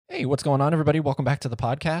Hey, what's going on, everybody? Welcome back to the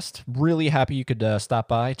podcast. Really happy you could stop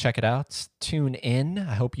by, check it out, tune in.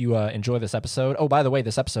 I hope you enjoy this episode. Oh, by the way,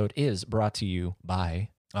 this episode is brought to you by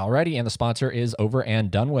Alrighty, and the sponsor is over and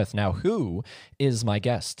done with. Now, who is my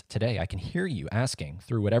guest today? I can hear you asking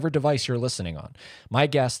through whatever device you're listening on. My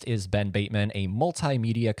guest is Ben Bateman, a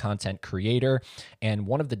multimedia content creator and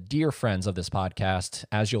one of the dear friends of this podcast.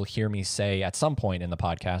 As you'll hear me say at some point in the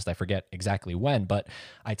podcast, I forget exactly when, but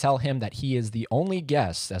I tell him that he is the only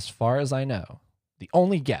guest, as far as I know, the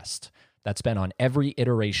only guest that's been on every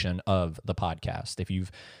iteration of the podcast. If you've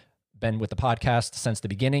been with the podcast since the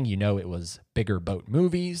beginning, you know it was Bigger Boat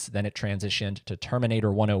Movies, then it transitioned to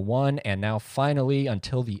Terminator 101, and now finally,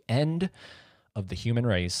 until the end of the human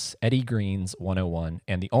race, Eddie Green's 101.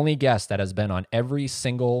 And the only guest that has been on every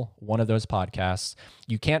single one of those podcasts.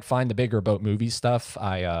 You can't find the Bigger Boat Movies stuff.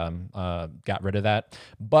 I got rid of that.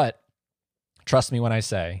 But trust me when I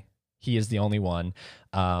say he is the only one.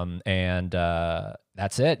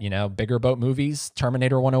 That's it. You know, Bigger Boat Movies,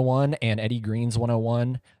 Terminator 101, and Eddie Green's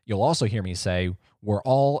 101. You'll also hear me say we're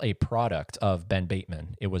all a product of Ben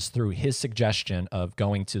Bateman. It was through his suggestion of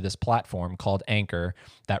going to this platform called Anchor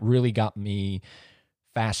that really got me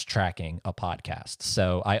fast tracking a podcast.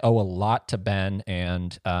 So I owe a lot to Ben,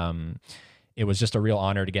 and it was just a real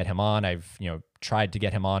honor to get him on. I've tried to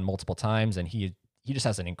get him on multiple times, and he just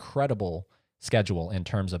has an incredible schedule in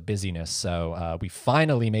terms of busyness. So we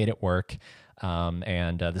finally made it work.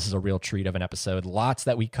 This is a real treat of an episode. Lots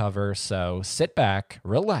that we cover. So sit back,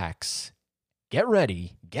 relax, get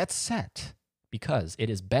ready, get set, because it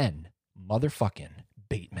is Ben motherfucking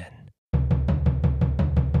Bateman.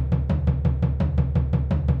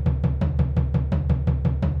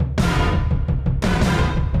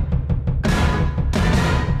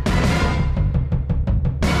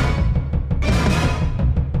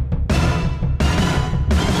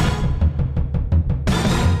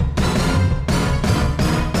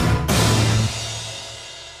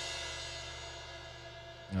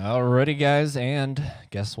 Alrighty, guys, and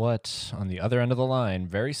guess what? On the other end of the line,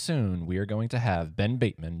 very soon, we are going to have Ben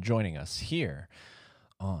Bateman joining us here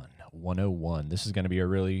on 101. This is going to be a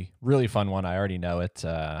really, really fun one. I already know it.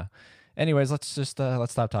 Anyways, let's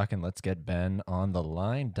stop talking. Let's get Ben on the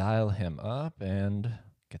line, dial him up, and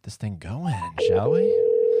get this thing going, shall we?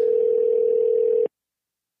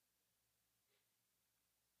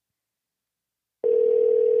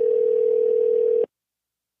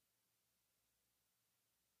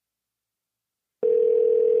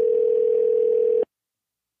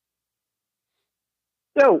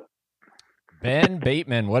 Yo, Ben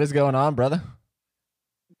Bateman, what is going on, brother?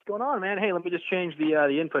 what's going on, man? Hey, let me just change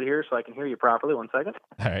the input here so I can hear you properly. 1 second.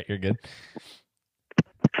 All right, you're good.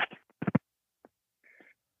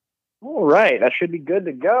 All right, that should be good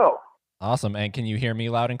to go. Awesome. And can you hear me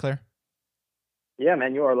loud and clear? Yeah,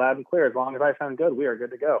 man, you are loud and clear. As long as I sound good, we are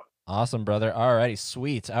good to go. Awesome, brother. All righty,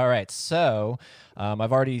 sweet. All right, so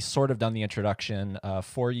I've already sort of done the introduction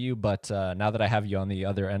for you, but now that I have you on the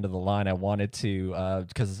other end of the line, I wanted to,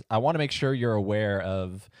 because I want to make sure you're aware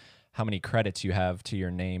of how many credits you have to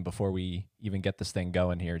your name before we even get this thing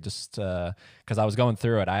going here. Just because I was going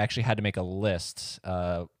through it, I actually had to make a list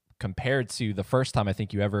compared to the first time I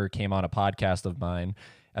think you ever came on a podcast of mine.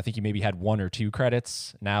 I think you maybe had 1 or 2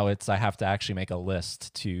 credits. Now I have to actually make a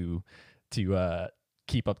list to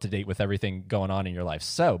keep up to date with everything going on in your life.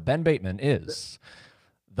 So Ben Bateman is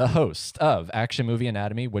the host of Action Movie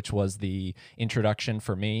Anatomy, which was the introduction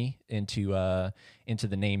for me into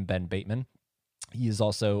the name Ben Bateman. He is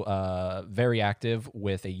also very active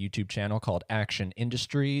with a YouTube channel called Action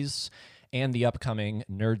Industries and the upcoming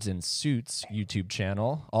Nerds in Suits YouTube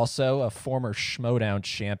channel. Also a former Schmodown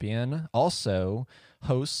champion. Also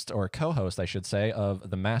host, or co-host, I should say, of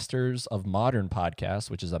the Masters of Modern podcast,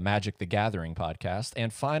 which is a Magic the Gathering podcast.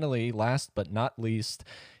 And finally, last but not least,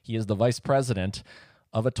 he is the vice president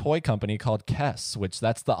of a toy company called Kess, which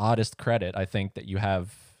that's the oddest credit I think that you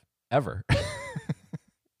have ever.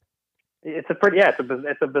 It's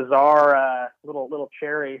a bizarre little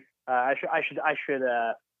cherry. I should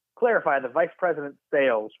clarify the vice president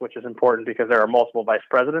sales, which is important because there are multiple vice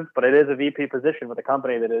presidents, but it is a VP position with a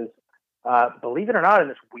company that is, believe it or not, in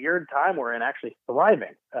this weird time we're in, actually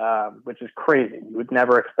thriving, which is crazy. You would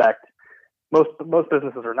never expect. Most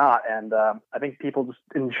businesses are not, and I think people just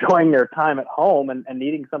enjoying their time at home and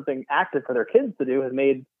needing something active for their kids to do has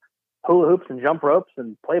made hula hoops and jump ropes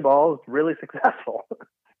and play balls really successful.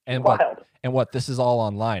 And wild. What this is all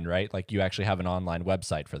online, right? Like you actually have an online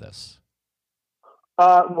website for this.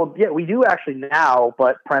 Well, yeah, we do actually now,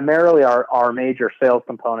 but primarily our major sales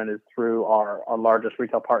component is through our largest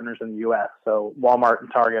retail partners in the U.S. So Walmart and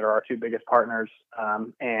Target are our 2 biggest partners,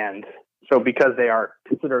 and So because they are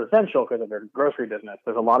considered essential because of their grocery business,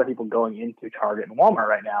 there's a lot of people going into Target and Walmart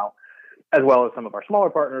right now, as well as some of our smaller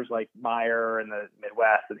partners like Meijer in the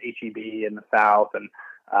Midwest and H-E-B in the South and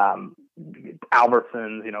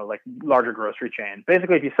Albertsons, like larger grocery chains.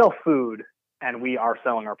 Basically, if you sell food and we are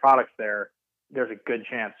selling our products there, there's a good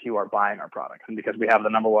chance you are buying our products. And because we have the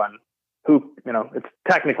number one hoop, it's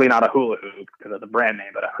technically not a hula hoop because of the brand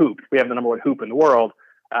name, but a hoop. We have the number one hoop in the world.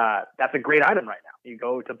 That's a great item right now. You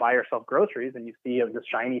go to buy yourself groceries and you see this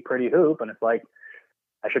shiny, pretty hoop, and it's like,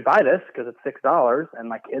 I should buy this because it's $6 and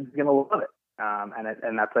my kid's going to love it.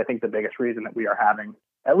 And that's, I think, the biggest reason that we are having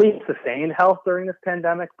at least sustained health during this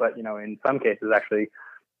pandemic, but, in some cases actually,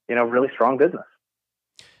 really strong business.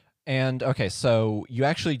 And okay, so you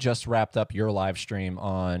actually just wrapped up your live stream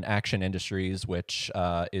on Action Industries, which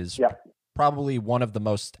is probably one of the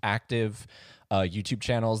most active YouTube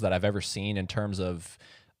channels that I've ever seen in terms of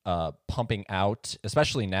pumping out,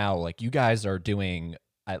 especially now. Like, you guys are doing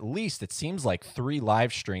at least, it seems like 3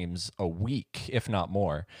 live streams a week, if not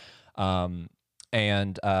more.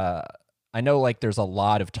 I know, like, there's a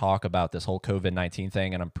lot of talk about this whole COVID-19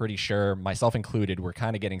 thing, and I'm pretty sure, myself included, we're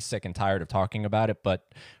kind of getting sick and tired of talking about it.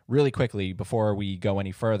 But really quickly, before we go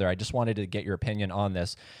any further, I just wanted to get your opinion on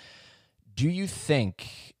this. Do you think,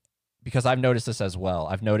 because I've noticed this as well,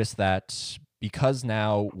 I've noticed that because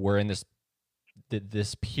now we're in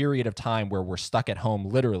this period of time where we're stuck at home,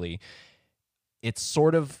 literally, it's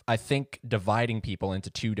sort of, I think, dividing people into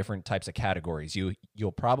 2 different types of categories.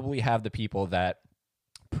 You'll probably have the people that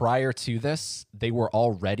prior to this, they were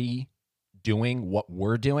already doing what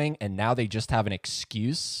we're doing, and now they just have an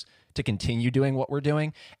excuse to continue doing what we're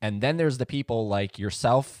doing. And then there's the people like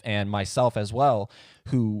yourself and myself as well,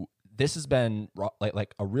 who this has been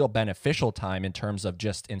like a real beneficial time in terms of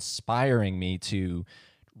just inspiring me to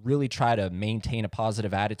really try to maintain a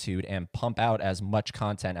positive attitude and pump out as much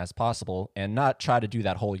content as possible, and not try to do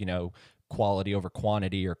that whole, quality over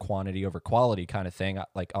quantity or quantity over quality kind of thing.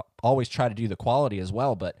 Like, I'll always try to do the quality as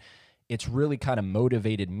well, but it's really kind of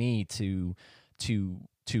motivated me to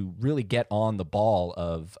really get on the ball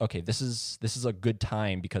of, okay, this is a good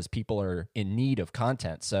time because people are in need of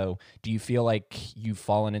content. So do you feel like you've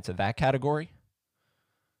fallen into that category?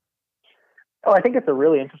 Oh, I think it's a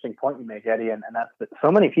really interesting point you make, Eddie, and that's that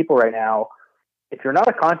so many people right now, if you're not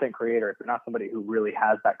a content creator, if you're not somebody who really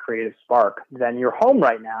has that creative spark, then you're home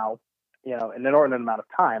right now, in an inordinate amount of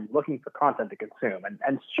time looking for content to consume.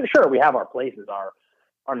 And sure, we have our places, our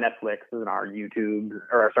Netflixes and our YouTubes,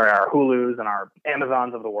 our Hulus and our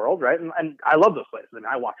Amazons of the world, right? And I love those places. I mean,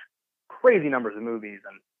 I watch crazy numbers of movies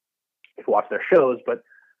and watch their shows, but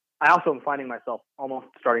I also am finding myself almost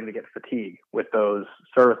starting to get fatigue with those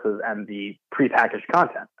services and the prepackaged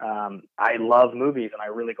content. I love movies and I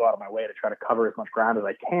really go out of my way to try to cover as much ground as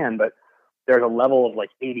I can, but there's a level of like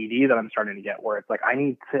ADD that I'm starting to get where it's like, I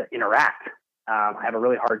need to interact. I have a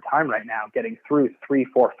really hard time right now getting through 3,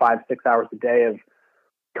 4, 5, 6 hours a day of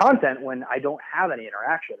content when I don't have any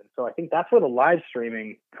interaction. And so I think that's where the live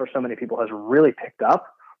streaming for so many people has really picked up.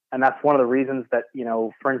 And that's one of the reasons that,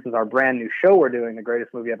 for instance, our brand new show we're doing, The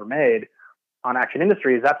Greatest Movie Ever Made on Action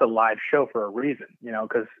Industries, that's a live show for a reason,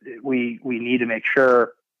 because we need to make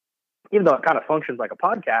sure, even though it kind of functions like a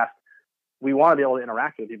podcast, we want to be able to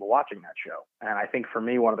interact with people watching that show. And I think for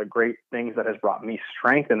me, one of the great things that has brought me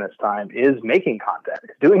strength in this time is making content,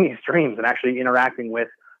 doing these streams and actually interacting with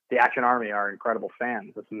the Action Army, our incredible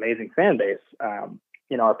fans, this amazing fan base.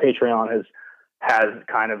 Our Patreon has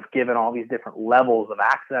kind of given all these different levels of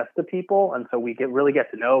access to people. And so we really get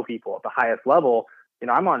to know people at the highest level.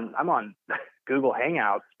 I'm on Google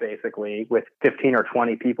Hangouts basically with 15 or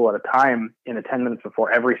 20 people at a time in the 10 minutes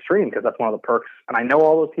before every stream, because that's one of the perks. And I know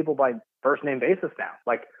all those people by first name basis now.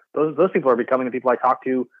 Like those people are becoming the people I talk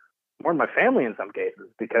to more than my family in some cases,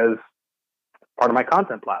 because part of my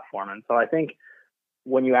content platform. And so I think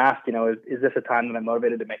when you ask, is this a time that I'm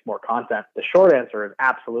motivated to make more content? The short answer is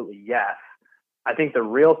absolutely yes. I think the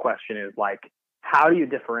real question is like, how do you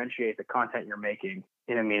differentiate the content you're making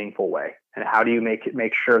in a meaningful way? And how do you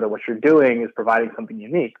make sure that what you're doing is providing something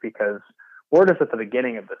unique? Because we're just at the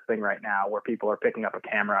beginning of this thing right now where people are picking up a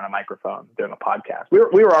camera and a microphone doing a podcast.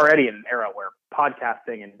 We were already in an era where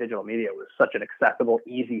podcasting and digital media was such an accessible,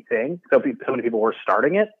 easy thing. So many people were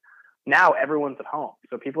starting it. Now everyone's at home.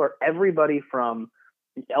 So everybody from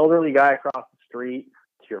the elderly guy across the street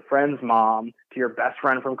to your friend's mom to your best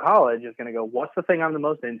friend from college is going to go, what's the thing I'm the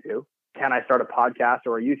most into? Can I start a podcast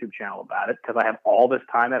or a YouTube channel about it? Because I have all this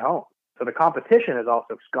time at home. So the competition has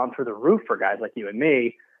also gone through the roof for guys like you and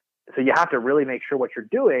me. So you have to really make sure what you're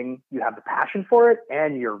doing, you have the passion for it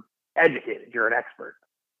and you're educated. You're an expert.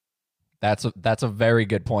 That's a very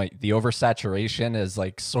good point. The oversaturation is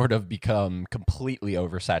like sort of become completely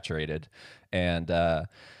oversaturated, and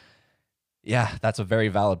yeah, that's a very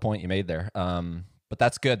valid point you made there. But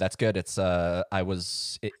that's good. That's good. It's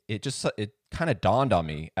it just it kind of dawned on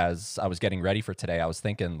me as I was getting ready for today. I was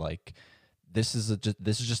thinking like this is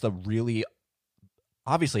just a really,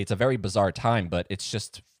 obviously it's a very bizarre time, but it's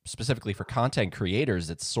just specifically for content creators.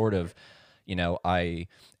 It's sort of, I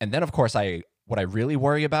and then of course I what I really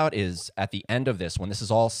worry about is at the end of this, when this is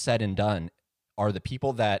all said and done, are the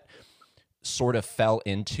people that sort of fell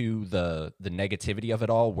into the negativity of it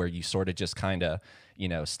all, where you sort of just kind of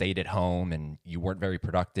stayed at home and you weren't very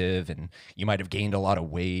productive and you might have gained a lot of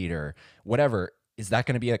weight or whatever. Is that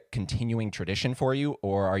going to be a continuing tradition for you,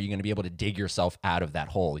 or are you going to be able to dig yourself out of that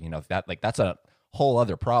hole? That like that's a whole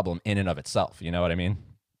other problem in and of itself. You know what I mean?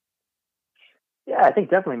 Yeah, I think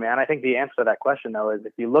definitely, man. I think the answer to that question, though, is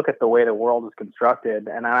if you look at the way the world is constructed,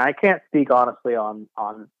 and I can't speak honestly on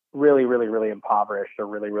really, really, really impoverished or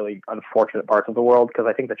really, really unfortunate parts of the world, because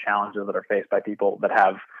I think the challenges that are faced by people that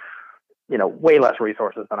have, way less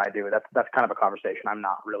resources than I do, that's kind of a conversation I'm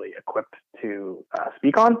not really equipped to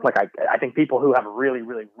speak on. Like, I think people who have really,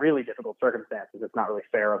 really, really difficult circumstances, it's not really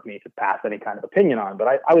fair of me to pass any kind of opinion on. But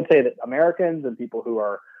I would say that Americans and people who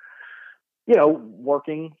are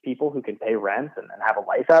working people who can pay rent and have a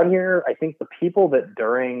life out here, I think the people that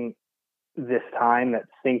during this time that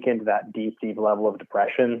sink into that deep, deep level of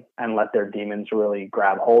depression and let their demons really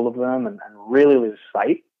grab hold of them and really lose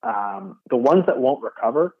sight, the ones that won't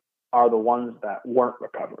recover are the ones that weren't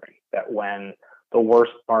recovering, that when the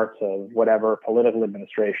worst parts of whatever political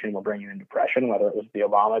administration will bring you in depression, whether it was the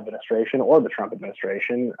Obama administration or the Trump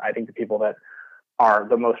administration, I think the people that are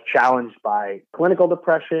the most challenged by clinical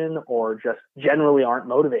depression or just generally aren't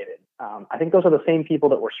motivated. I think those are the same people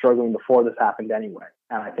that were struggling before this happened anyway.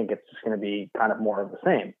 And I think it's just going to be kind of more of the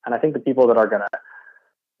same. And I think the people that are going to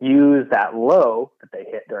use that low that they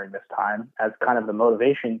hit during this time as kind of the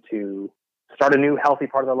motivation to start a new healthy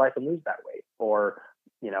part of their life and lose that weight, or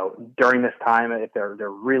during this time, if they're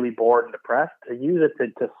really bored and depressed, to use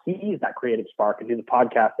it to seize that creative spark and do the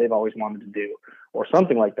podcast they've always wanted to do, or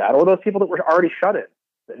something like that. Or those people that were already shut in,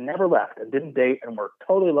 that never left and didn't date and were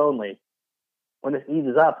totally lonely. When this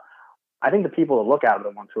eases up, I think the people that look out are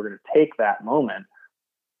the ones who are going to take that moment.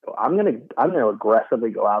 So I'm going to aggressively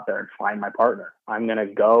go out there and find my partner. I'm going to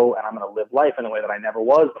go and I'm going to live life in a way that I never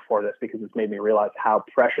was before this, because it's made me realize how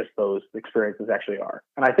precious those experiences actually are.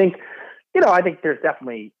 And I think, I think there's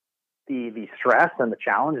definitely the stress and the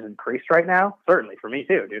challenge is increased right now. Certainly for me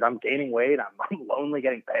too, dude. I'm gaining weight. I'm lonely,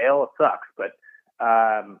 getting pale. It sucks. But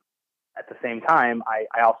at the same time,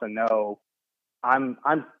 I also know I'm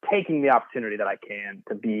taking the opportunity that I can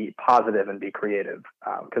to be positive and be creative,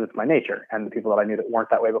 because it's my nature. And the people that I knew that weren't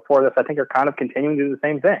that way before this, I think, are kind of continuing to do the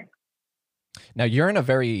same thing. Now, you're in a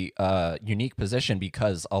very unique position,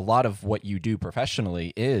 because a lot of what you do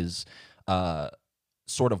professionally is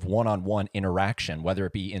sort of one-on-one interaction, whether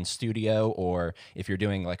it be in studio or if you're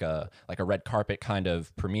doing like a red carpet kind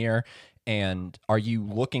of premiere. And are you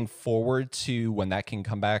looking forward to when that can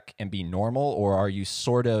come back and be normal, or are you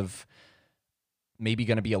sort of maybe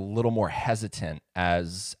going to be a little more hesitant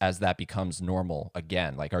as that becomes normal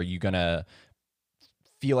again? Like, are you going to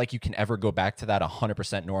feel like you can ever go back to that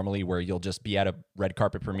 100% normally, where you'll just be at a red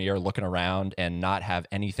carpet premiere looking around and not have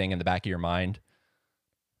anything in the back of your mind?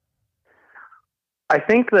 I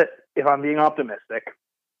think that if I'm being optimistic,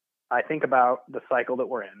 I think about the cycle that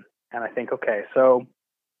we're in, and I think, okay, so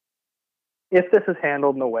if this is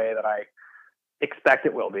handled in the way that I expect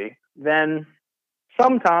it will be, then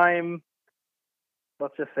sometime,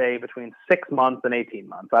 let's just say between 6 months and 18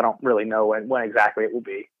 months, I don't really know when exactly it will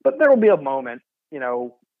be, but there will be a moment,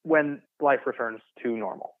 when life returns to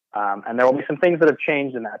normal. And there will be some things that have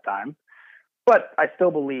changed in that time, but I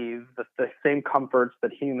still believe that the same comforts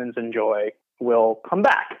that humans enjoy will come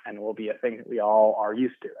back and will be a thing that we all are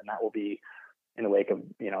used to. And that will be in the wake of,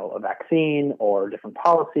 a vaccine or different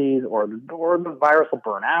policies, or the virus will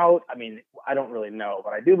burn out. I mean, I don't really know,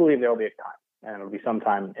 but I do believe there will be a time, and it'll be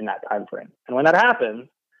sometime in that time frame. And when that happens,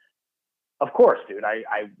 of course, dude,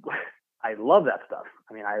 I love that stuff.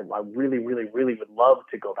 I mean, I really, really, really would love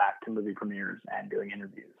to go back to movie premieres and doing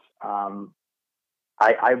interviews.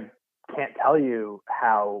 I can't tell you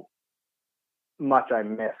how much I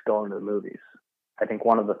miss going to the movies. I think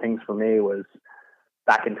one of the things for me was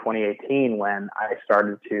back in 2018 when I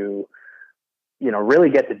started to, really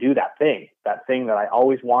get to do that thing that I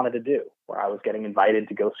always wanted to do, where I was getting invited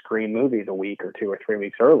to go screen movies a week or 2 or 3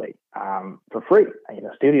 weeks early for free.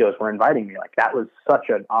 Studios were inviting me. Like, that was such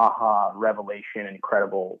an aha revelation,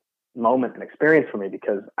 incredible moment and experience for me,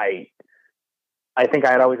 because I I think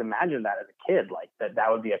I had always imagined that as a kid, like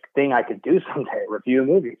that would be a thing I could do someday, review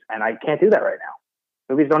movies. And I can't do that right now.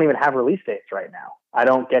 Movies don't even have release dates right now. I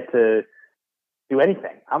don't get to do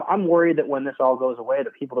anything. I'm worried that when this all goes away,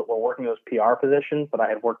 the people that were working those PR positions that I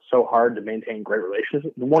had worked so hard to maintain great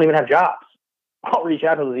relationships won't even have jobs. I'll reach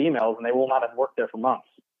out to those emails and they will not have worked there for months.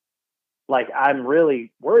 Like, I'm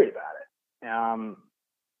really worried about it.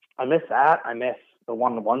 I miss that. I miss the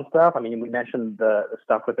one-on-one stuff. I mean, we mentioned the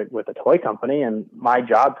stuff with the toy company, and my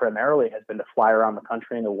job primarily has been to fly around the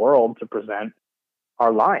country and the world to present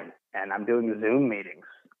our line. And I'm doing Zoom meetings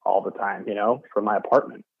all the time, from my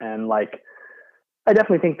apartment. And like, I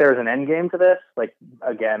definitely think there's an end game to this. Like,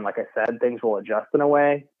 again, like I said, things will adjust in a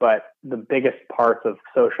way, but the biggest parts of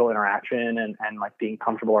social interaction and like being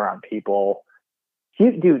comfortable around people.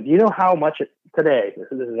 Dude, you know how much today,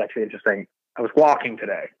 this is actually interesting. I was walking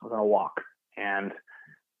today. I was on a walk and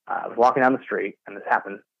I was walking down the street, and this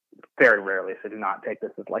happens very rarely. So do not take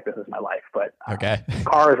this as like, this is my life, but Okay.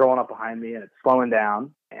 car is rolling up behind me and it's slowing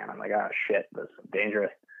down. And I'm like, oh shit, this is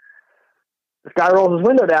dangerous. This guy rolls his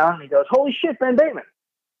window down and he goes, "Holy shit, Ben Bateman."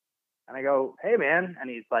 And I go, "Hey, man." And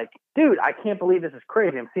he's like, "Dude, I can't believe this is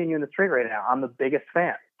crazy. I'm seeing you in the street right now. I'm the biggest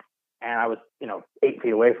fan." And I was, 8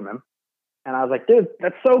 feet away from him. And I was like, "Dude,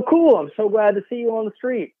 that's so cool. I'm so glad to see you on the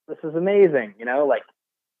street. This is amazing." Like,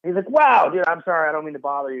 he's like, "Wow, dude, I'm sorry. I don't mean to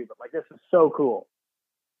bother you, but like, this is so cool."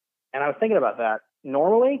 And I was thinking about that.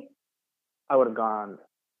 Normally, I would have gone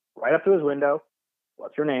right up to his window.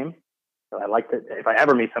 "What's your name?" So I like to, if I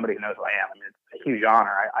ever meet somebody who knows who I am, I mean, it's a huge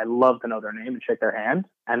honor. I love to know their name and shake their hand.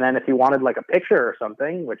 And then if he wanted like a picture or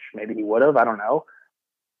something, which maybe he would have, I don't know,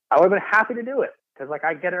 I would have been happy to do it. Because like,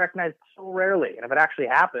 I get recognized so rarely. And if it actually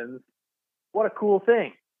happens, what a cool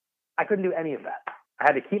thing. I couldn't do any of that. I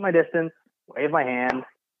had to keep my distance, wave my hand.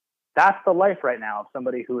 That's the life right now of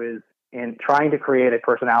somebody who is in trying to create a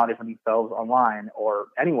personality for themselves online or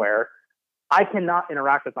anywhere. I cannot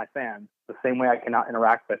interact with my fans the same way I cannot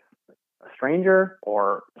interact with a stranger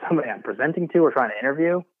or somebody I'm presenting to or trying to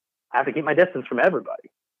interview. I have to keep my distance from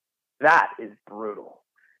everybody. That is brutal.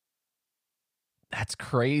 That's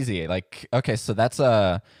crazy. Like, okay, so that's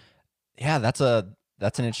an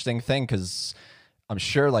interesting thing, because I'm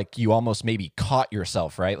sure like you almost maybe caught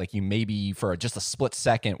yourself, right? Like you maybe for just a split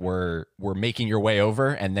second were making your way over,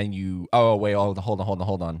 and then you, oh wait, hold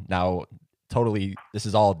on. Now totally this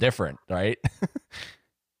is all different, right?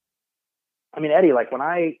 I mean, Eddie, like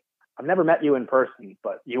I've never met you in person,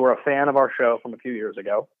 but you were a fan of our show from a few years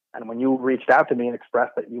ago. And when you reached out to me and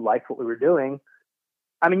expressed that you liked what we were doing,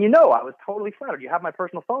 I mean, I was totally flattered. You have my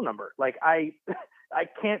personal phone number. Like I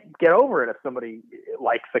can't get over it if somebody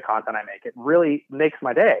likes the content I make. It really makes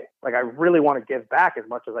my day. Like I really want to give back as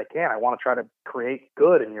much as I can. I want to try to create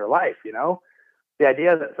good in your life, The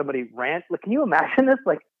idea that somebody rants, like, can you imagine this?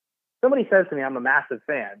 Like somebody says to me, "I'm a massive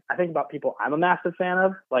fan." I think about people I'm a massive fan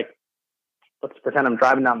of. Like, let's pretend I'm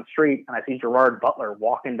driving down the street and I see Gerard Butler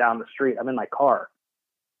walking down the street. I'm in my car.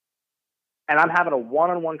 And I'm having a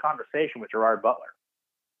one-on-one conversation with Gerard Butler.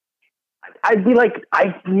 I'd be like,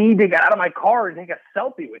 "I need to get out of my car and take a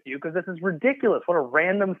selfie with you because this is ridiculous. What a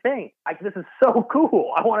random thing. This is so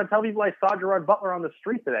cool. I want to tell people I saw Gerard Butler on the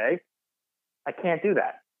street today." I can't do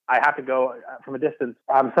that. I have to go from a distance.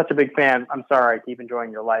 I'm such a big fan. I'm sorry. I keep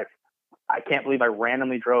enjoying your life. I can't believe I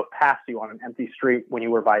randomly drove past you on an empty street when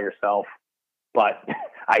you were by yourself. But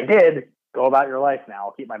I did. Go about your life now.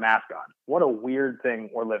 I'll keep my mask on. What a weird thing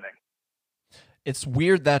we're living. It's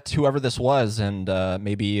weird that whoever this was, and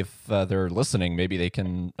maybe if they're listening, maybe they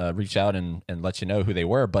can reach out and let you know who they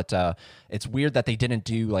were. But it's weird that they didn't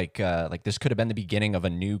do like this could have been the beginning of a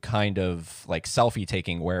new kind of like selfie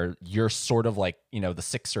taking, where you're sort of like, the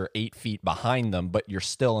 6 or 8 feet behind them, but you're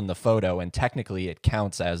still in the photo, and technically it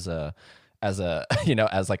counts as a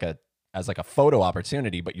as like a photo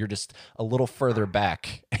opportunity, but you're just a little further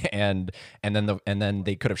back, and then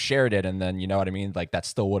they could have shared it, and then you know what I mean, like that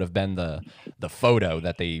still would have been the photo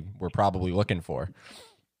that they were probably looking for.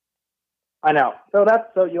 I know.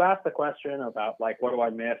 So you asked the question about like, what do I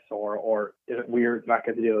miss, or is it weird not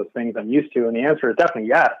get to do those things I'm used to? And the answer is definitely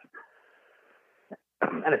yes.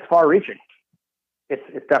 And it's far reaching.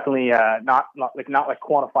 It's definitely not like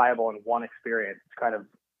quantifiable in one experience. It's kind of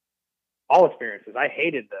all experiences. I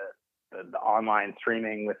hated the online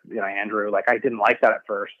streaming with Andrew. Like I didn't like that at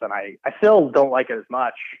first, and I still don't like it as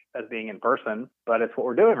much as being in person, but it's what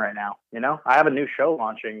we're doing right now. I have a new show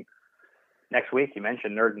launching next week. You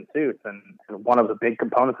mentioned Nerds in Suits, and one of the big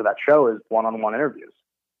components of that show is one-on-one interviews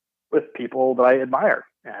with people that I admire.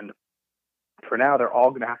 And for now, they're all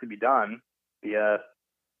going to have to be done via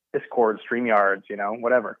Discord, StreamYards,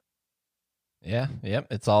 whatever. Yeah, yep.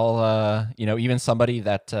 It's all even somebody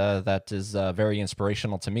that is very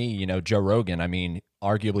inspirational to me, Joe Rogan. I mean,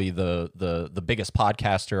 arguably the biggest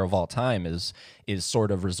podcaster of all time is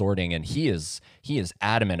sort of resorting, and he is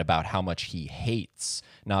adamant about how much he hates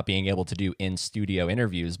not being able to do in-studio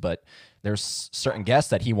interviews, but there's certain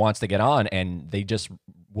guests that he wants to get on and they just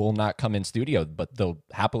will not come in studio, but they'll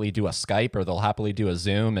happily do a Skype or they'll happily do a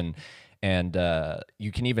Zoom, and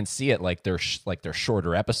you can even see it like they're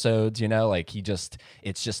shorter episodes, like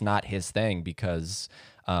it's just not his thing because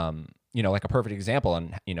like a perfect example,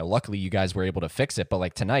 and luckily you guys were able to fix it, but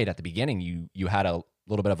like tonight at the beginning you had a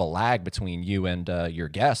little bit of a lag between you and your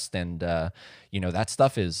guest, and that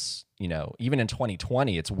stuff is, even in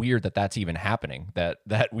 2020 it's weird that that's even happening,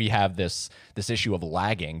 that we have this issue of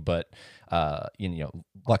lagging, but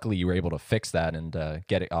luckily you were able to fix that and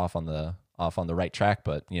get it off on the right track.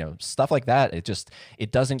 But stuff like that,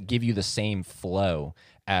 it doesn't give you the same flow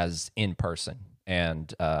as in person.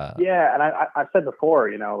 And yeah, and I've said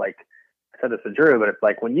before, like I said this to Drew, but it's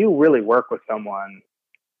like when you really work with someone,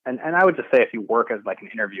 and I would just say if you work as like an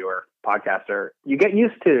interviewer, podcaster, you get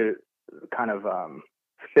used to kind of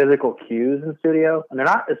physical cues in studio, and they're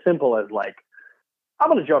not as simple as like, I'm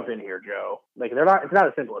going to jump in here, Joe. Like they're not. It's not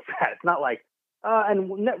as simple as that. It's not like,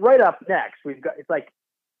 and right up next we've got. It's like,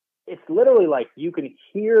 it's literally like you can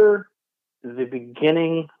hear the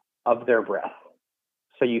beginning of their breath,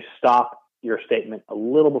 so you stop your statement a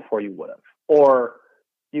little before you would have, or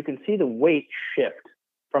you can see the weight shift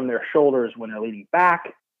from their shoulders when they're leaning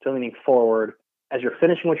back to leaning forward as you're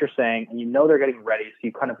finishing what you're saying, and they're getting ready, so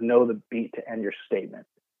you kind of know the beat to end your statement.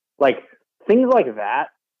 Like things like that,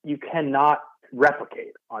 you cannot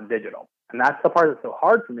replicate on digital. And that's the part that's so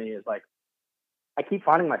hard for me is like, I keep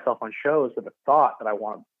finding myself on shows with a thought that I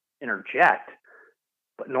want to interject,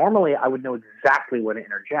 but normally I would know exactly when to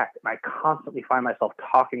interject. And I constantly find myself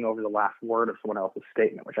talking over the last word of someone else's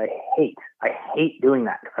statement, which I hate. I hate doing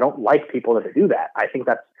that. I don't like people that do that. I think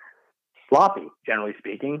that's sloppy, generally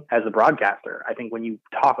speaking, as a broadcaster. I think when you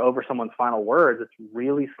talk over someone's final words, it's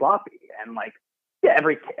really sloppy. And like, yeah,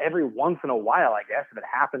 every once in a while, I guess, if it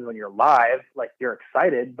happens when you're live, like you're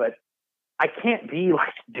excited, but I can't be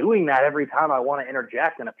like doing that every time I want to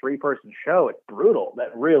interject in a 3-person show. It's brutal.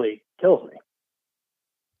 That really kills me.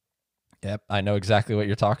 Yep, I know exactly what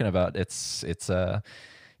you're talking about. It's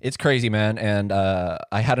crazy, man. And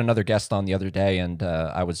I had another guest on the other day, and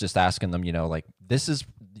I was just asking them, like this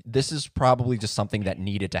is probably just something that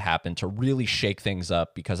needed to happen to really shake things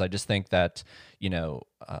up, because I just think that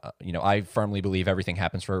I firmly believe everything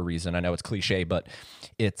happens for a reason. I know it's cliche, but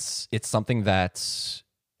it's something that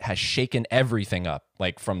has shaken everything up,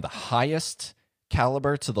 like from the highest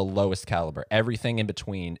caliber to the lowest caliber, everything in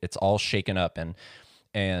between. It's all shaken up,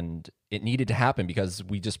 and it needed to happen because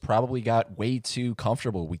we just probably got way too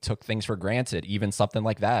comfortable. We took things for granted, even something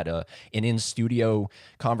like that, an in-studio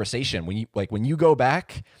conversation. When you go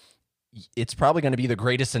back, it's probably going to be the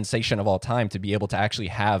greatest sensation of all time to be able to actually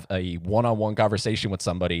have a one-on-one conversation with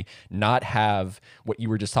somebody, not have what you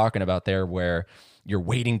were just talking about there, where you're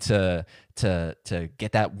waiting to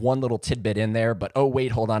get that one little tidbit in there, but oh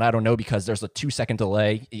wait, hold on, I don't know, because there's a 2-second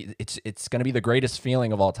delay. It's going to be the greatest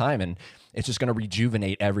feeling of all time, and it's just going to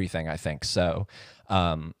rejuvenate everything, I think. So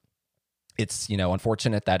it's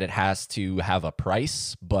unfortunate that it has to have a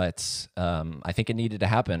price, but I think it needed to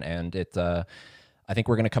happen, and I think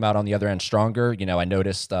we're going to come out on the other end stronger. I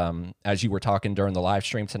noticed as you were talking during the live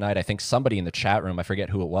stream tonight, I think somebody in the chat room, I forget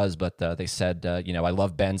who it was, but they said, I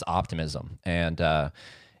love Ben's optimism, and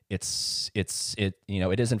it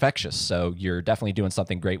is infectious. So you're definitely doing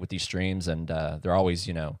something great with these streams, and they're always,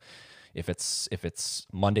 if it's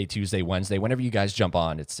Monday, Tuesday, Wednesday, whenever you guys jump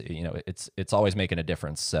on, it's always making a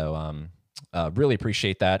difference. So really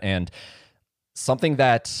appreciate that. And something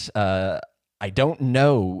that I don't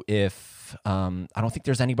know if I don't think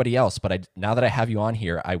there's anybody else, but now that I have you on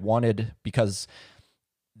here, I wanted, because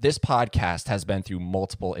this podcast has been through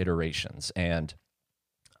multiple iterations, and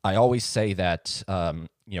I always say that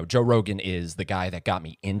Joe Rogan is the guy that got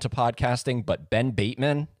me into podcasting, but Ben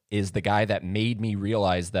Bateman is the guy that made me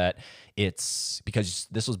realize that it's, because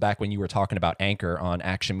this was back when you were talking about Anchor on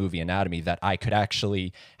Action Movie Anatomy, that I could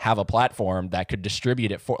actually have a platform that could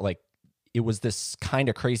distribute it for, like, it was this kind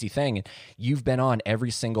of crazy thing. You've been on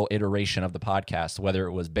every single iteration of the podcast, whether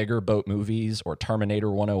it was Bigger Boat Movies or Terminator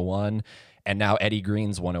 101, and now Eddie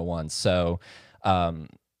Green's 101. So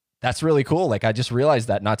that's really cool. Like, I just realized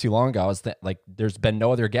that not too long ago. There's been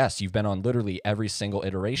no other guests. You've been on literally every single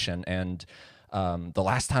iteration. And the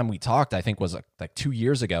last time we talked, I think, was like 2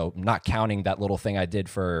 years ago, not counting that little thing I did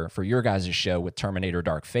for your guys' show with Terminator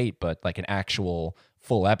Dark Fate, but like an actual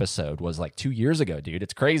full episode was like 2 years ago, dude.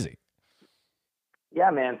 It's crazy. Yeah,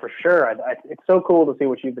 man, for sure. It's so cool to see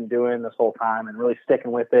what you've been doing this whole time and really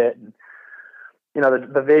sticking with it. And,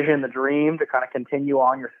 the vision, the dream to kind of continue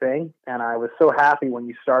on your thing. And I was so happy when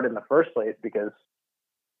you started in the first place because,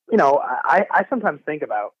 I sometimes think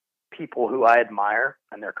about people who I admire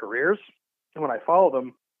and their careers. And when I follow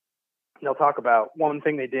them, they'll talk about one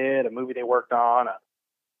thing they did, a movie they worked on, a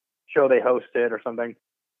show they hosted or something.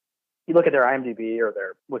 You look at their IMDb or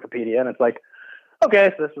their Wikipedia and it's like,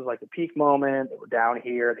 okay, so this was like the peak moment. They were down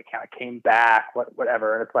here. They kind of came back,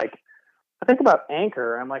 whatever. And it's like, I think about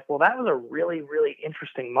Anchor. And I'm like, well, that was a really, really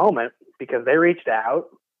interesting moment because they reached out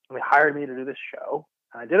and they hired me to do this show.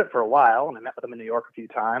 And I did it for a while and I met with them in New York a few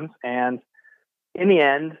times. And in the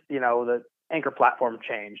end, the Anchor platform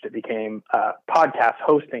changed. It became a podcast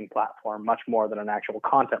hosting platform much more than an actual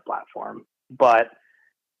content platform. But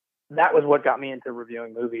that was what got me into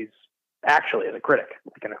reviewing movies actually as a critic,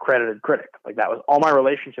 like an accredited critic. Like that was all my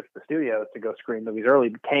relationships with the studios to go screen movies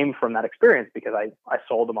early came from that experience because I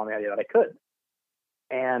sold them on the idea that I could.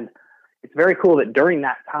 And it's very cool that during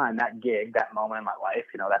that time, that gig, that moment in my life,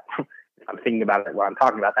 that I'm thinking about it while I'm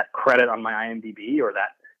talking about that credit on my IMDb or that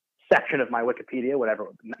section of my Wikipedia, whatever,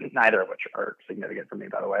 neither of which are significant for me,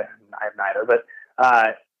 by the way. I have neither, but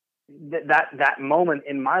that moment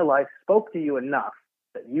in my life spoke to you enough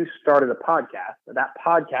that you started a podcast, that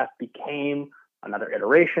podcast became another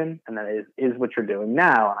iteration, and that is what you're doing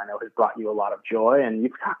now. And I know has brought you a lot of joy, and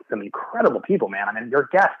you've got some incredible people, man. I mean, your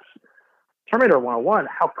guests, Terminator 101,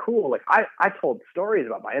 how cool. Like I told stories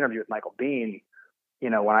about my interview with Michael Biehn,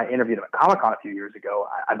 when I interviewed him at Comic-Con a few years ago.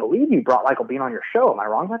 I believe you brought Michael Biehn on your show. Am I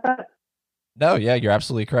wrong about that? No, yeah, you're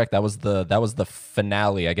absolutely correct. That was the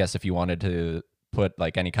finale, I guess, if you wanted to put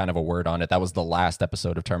like any kind of a word on it. That was the last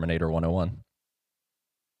episode of Terminator 101.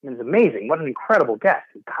 It's amazing. What an incredible guest.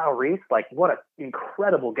 And Kyle Reese, like what an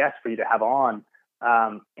incredible guest for you to have on.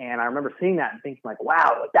 And I remember seeing that and thinking like,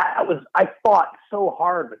 wow, I fought so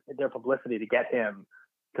hard with their publicity to get him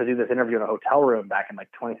to do this interview in a hotel room back in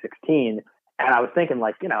like 2016. And I was thinking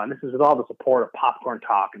like, and this is with all the support of Popcorn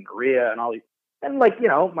Talk and Maria and all these, and like,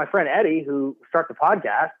 my friend Eddie, who starts the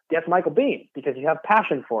podcast, gets Michael Biehn because you have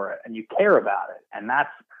passion for it and you care about it. And that's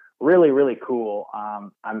really, really cool.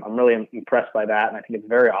 I'm really impressed by that. And I think it's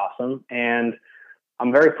very awesome. And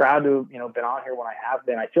I'm very proud to, been on here when I have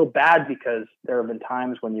been. I feel bad because there have been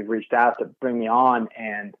times when you've reached out to bring me on,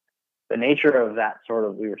 and the nature of that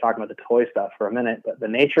we were talking about the toy stuff for a minute, but the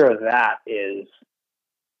nature of that is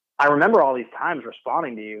I remember all these times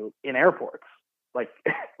responding to you in airports. Like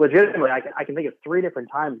legitimately, I can think of 3 different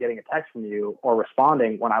times getting a text from you or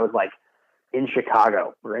responding when I was like in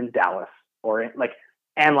Chicago or in Dallas or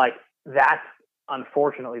and that's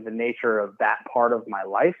unfortunately the nature of that part of my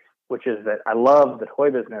life, which is that I love the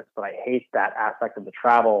toy business, but I hate that aspect of the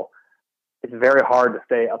travel. It's very hard to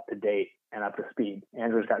stay up to date and up to speed.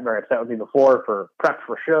 Andrew's gotten very upset with me before for prep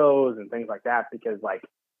for shows and things like that, because like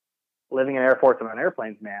living in airports and on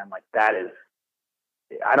airplanes, man, like that is,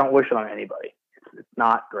 I don't wish it on anybody. It's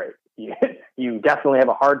not great. You definitely have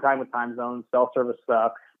a hard time with time zones. Self-service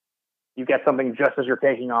sucks. You get something just as you're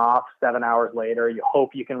taking off 7 hours later. You hope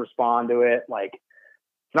you can respond to it. Like,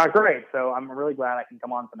 it's not great. So I'm really glad I can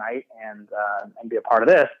come on tonight and be a part of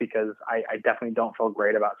this, because I definitely don't feel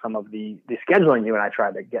great about some of the scheduling you and I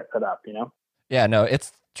tried to get set up, Yeah, no,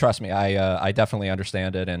 trust me, I definitely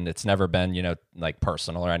understand it, and it's never been, like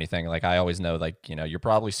personal or anything. Like I always know, like, you're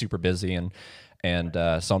probably super busy, and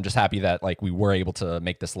so I'm just happy that like we were able to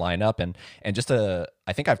make this line up, and just to,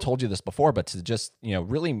 I think I've told you this before, but to just,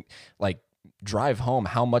 really like drive home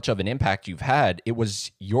how much of an impact you've had. It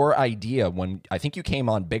was your idea when I think you came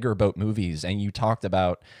on Bigger Boat Movies, and you talked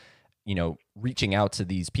about, reaching out to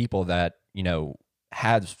these people that,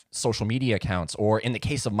 had social media accounts, or in the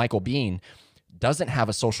case of Michael Biehn, doesn't have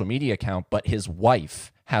a social media account, but his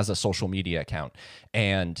wife has a social media account.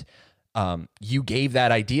 And you gave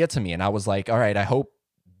that idea to me, and I was like, all right, I hope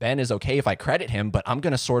Ben is okay if I credit him, but I'm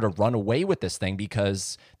going to sort of run away with this thing,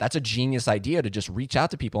 because that's a genius idea, to just reach out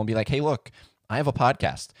to people and be like, hey, look, I have a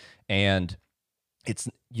podcast, and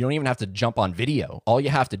you don't even have to jump on video. All you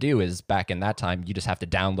have to do is, back in that time, you just have to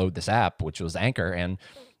download this app, which was Anchor, and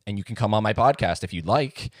you can come on my podcast if you'd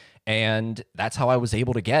like. And that's how I was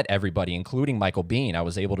able to get everybody, including Michael Biehn. I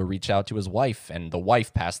was able to reach out to his wife, and the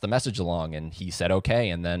wife passed the message along, and he said, okay.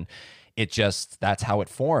 And then that's how it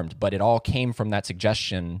formed. But it all came from that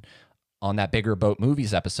suggestion on that Bigger Boat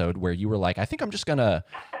Movies episode, where you were like, I think I'm just going to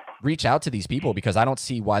reach out to these people because I don't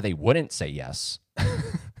see why they wouldn't say yes.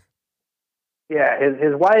 Yeah.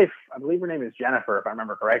 His wife, I believe her name is Jennifer, if I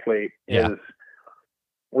remember correctly, Yeah. is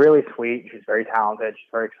really sweet. She's very talented. She's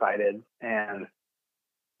very excited. And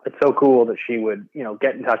it's so cool that she would,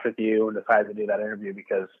 get in touch with you and decide to do that interview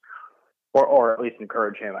because, or at least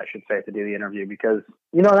encourage him, I should say, to do the interview because,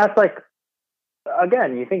 that's like,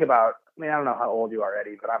 again, you think about, I mean, I don't know how old you are,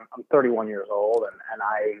 Eddie, but I'm 31 years old and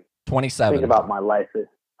I 27. think about my life.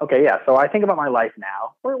 Okay. Yeah. So I think about my life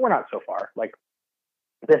now. We're not so far, like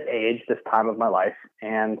this age, this time of my life.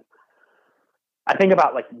 And I think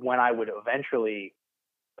about like when I would eventually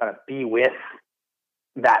kind of be with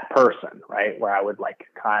that person, right? Where I would like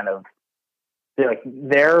kind of feel like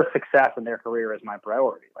their success and their career is my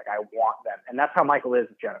priority. Like I want them. And that's how Michael is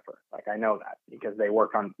with Jennifer. Like I know that because they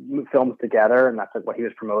worked on films together and that's like what he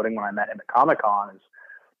was promoting when I met him at Comic-Con is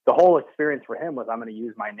the whole experience for him was I'm going to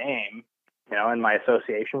use my name, and my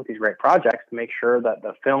association with these great projects to make sure that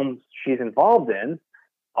the films she's involved in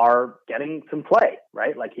are getting some play,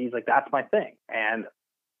 right? Like he's like, that's my thing. And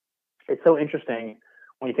it's so interesting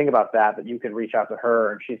when you think about that you can reach out to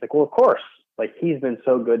her and she's like, well, of course, like he's been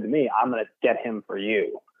so good to me. I'm going to get him for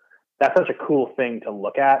you. That's such a cool thing to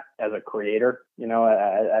look at as a creator,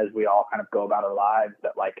 as we all kind of go about our lives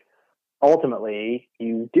that like, ultimately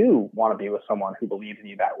you do want to be with someone who believes in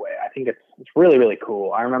you that way. I think it's really, really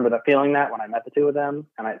cool. I remember feeling that when I met the two of them,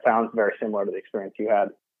 and it sounds very similar to the experience you had.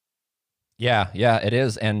 Yeah, it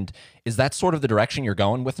is. And is that sort of the direction you're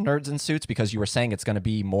going with Nerds in Suits? Because you were saying it's going to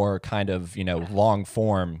be more kind of, long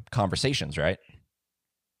form conversations, right?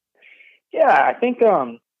 Yeah, I think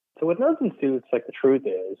so with Nerds in Suits, like the truth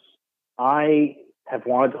is, I have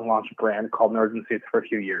wanted to launch a brand called Nerds in Suits for a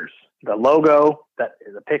few years. The logo that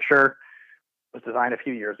is a picture was designed a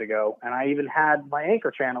few years ago, and I even had my anchor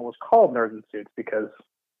channel was called Nerds in Suits because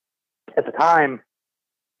at the time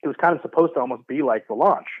it was kind of supposed to almost be like the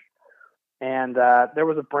launch. And there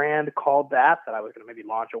was a brand called that I was going to maybe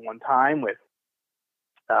launch at one time with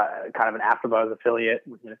kind of an AfterBuzz affiliate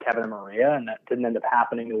with Kevin and Maria, and that didn't end up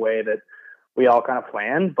happening the way that we all kind of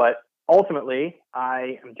planned. But ultimately,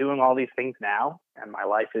 I am doing all these things now, and my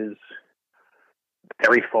life is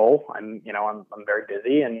very full. I'm very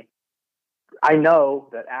busy, and I know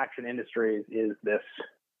that Action Industries is this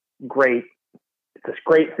great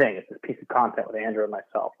thing. It's this piece of content with Andrew and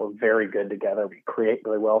myself. We're very good together. We create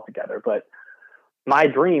really well together. But my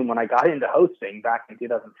dream when I got into hosting back in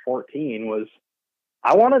 2014 was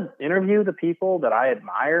I want to interview the people that I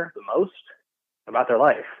admire the most about their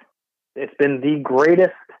life. It's been the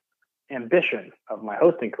greatest ambition of my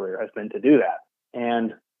hosting career has been to do that.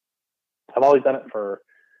 And I've always done it for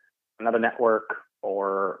another network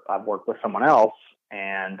or I've worked with someone else.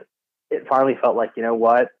 And it finally felt like, you know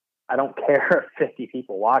what? I don't care if 50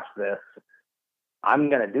 people watch this. I'm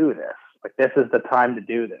going to do this. Like, this is the time to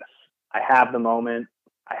do this. I have the moment.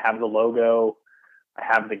 I have the logo. I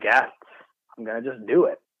have the guests. I'm going to just do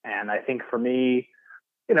it. And I think for me,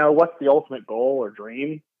 what's the ultimate goal or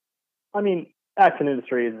dream? I mean, Action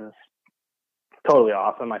Industries is totally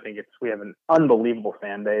awesome. I think we have an unbelievable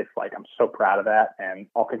fan base. Like, I'm so proud of that, and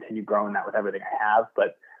I'll continue growing that with everything I have.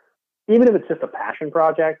 But even if it's just a passion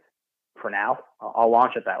project, for now, I'll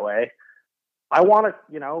launch it that way. I want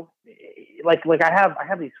to, like I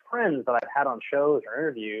have these friends that I've had on shows or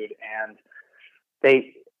interviewed, and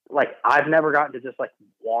I've never gotten to just like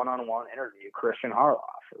one-on-one interview Christian Harloff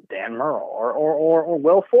or Dan Murrell or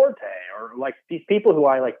Will Forte or like these people who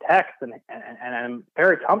I like text and I'm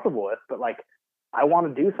very comfortable with, but like I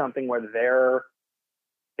want to do something where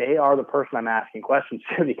they are the person I'm asking questions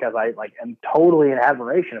to because I like am totally in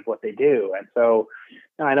admiration of what they do. And so,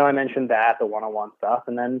 I know I mentioned that, the one-on-one stuff,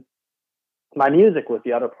 and then my music was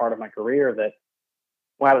the other part of my career that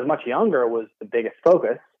when I was much younger was the biggest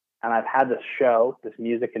focus. And I've had this show, this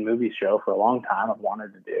music and movies show for a long time I've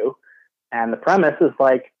wanted to do. And the premise is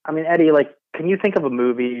like, I mean, Eddie, like, can you think of a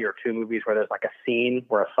movie or two movies where there's like a scene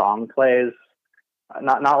where a song plays?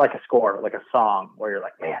 Not like a score, but like a song where you're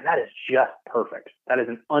like, man, that is just perfect. That is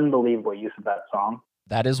an unbelievable use of that song.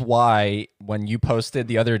 That is why when you posted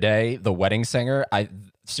the other day, The Wedding Singer,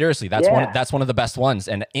 seriously, that's one of the best ones.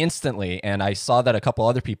 And instantly, and I saw that a couple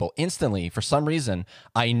other people instantly, for some reason,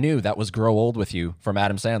 I knew that was Grow Old With You from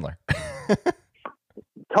Adam Sandler.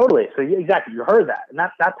 Totally. So exactly, you heard that. And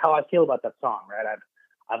that's how I feel about that song, right?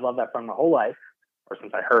 I've loved that song my whole life, or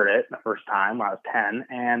since I heard it the first time when I was 10.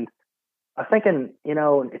 And I was thinking,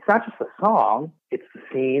 it's not just the song, it's the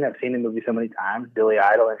scene. I've seen the movie so many times. Billy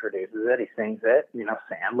Idol introduces it. He sings it,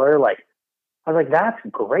 Sandler. Like, I was like, that's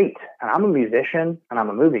great. And I'm a musician and I'm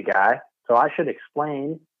a movie guy. So I should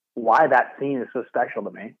explain why that scene is so special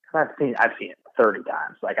to me. I've seen it 30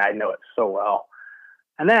 times. Like, I know it so well.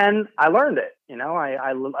 And then I learned it,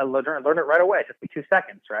 I learned it right away. It took me 2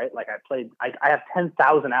 seconds, right? Like I have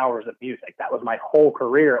 10,000 hours of music. That was my whole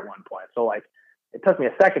career at one point. So like, it took me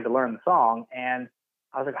a second to learn the song. And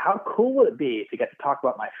I was like, how cool would it be to get to talk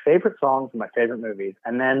about my favorite songs and my favorite movies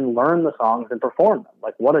and then learn the songs and perform them?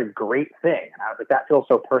 Like, what a great thing. And I was like, that feels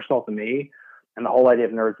so personal to me. And the whole idea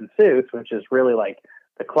of Nerds in Suits, which is really like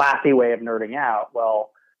the classy way of nerding out.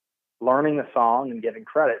 Well, learning the song and giving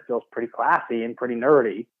credit feels pretty classy and pretty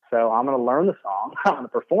nerdy. So I'm going to learn the song, I'm going to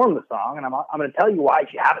perform the song, and I'm going to tell you why,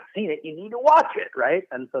 if you haven't seen it, you need to watch it, right?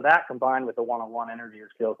 And so that combined with the one-on-one interviews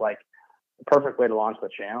feels like the perfect way to launch the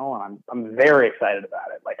channel, and I'm very excited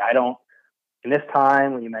about it. Like, I don't, in this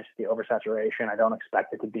time when you mentioned the oversaturation, I don't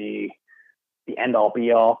expect it to be the end-all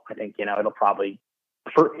be-all. I think, it'll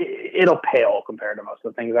pale compared to most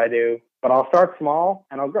of the things I do, but I'll start small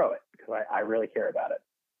and I'll grow it because I really care about it.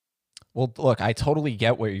 Well, look, I totally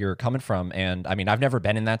get where you're coming from. And I mean, I've never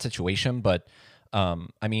been in that situation, but I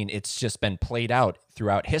mean, it's just been played out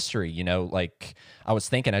throughout history. Like I was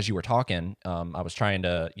thinking as you were talking, I was trying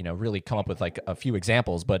to, really come up with like a few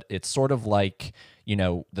examples, but it's sort of like,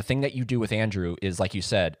 the thing that you do with Andrew is, like you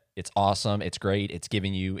said, it's awesome. It's great. It's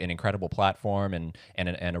giving you an incredible platform and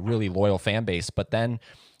a really loyal fan base. But then,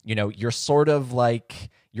 you're sort of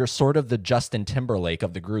the Justin Timberlake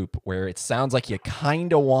of the group, where it sounds like you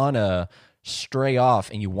kind of want to stray off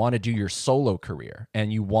and you want to do your solo career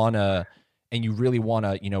and you really want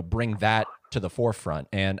to, bring that to the forefront.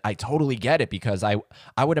 And I totally get it, because I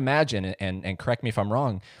would imagine, and correct me if I'm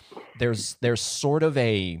wrong, there's sort of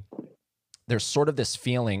this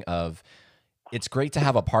feeling of, it's great to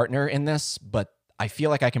have a partner in this, but I feel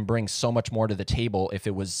like I can bring so much more to the table if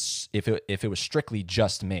it was strictly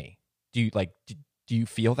just me. Do you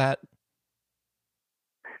feel that?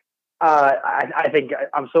 I think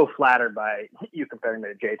I'm so flattered by you comparing me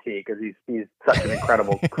to JT, because he's such an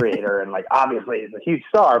incredible creator, and like obviously he's a huge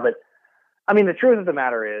star. But I mean, the truth of the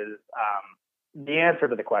matter is, the answer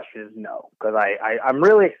to the question is no, because I'm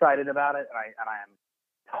really excited about it, and I am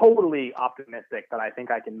totally optimistic that I think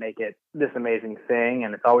I can make it this amazing thing,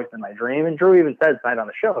 and it's always been my dream. And Drew even said tonight on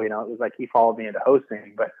the show, it was like he followed me into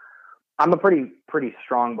hosting. But I'm a pretty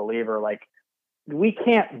strong believer, like, we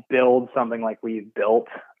can't build something like we've built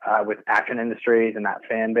with Action Industries and that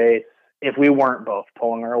fan base if we weren't both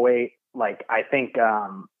pulling our weight. Like, I think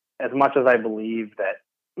as much as I believe that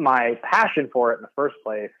my passion for it in the first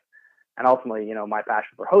place, and ultimately, my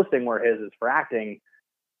passion for hosting, where his is for acting,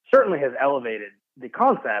 certainly has elevated the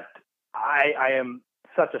concept, I am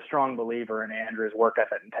such a strong believer in Andrew's work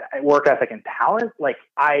ethic and talent. Like,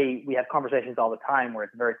 we have conversations all the time where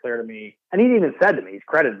it's very clear to me, and he even said to me, he's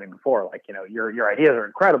credited me before, like, your ideas are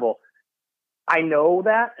incredible. I know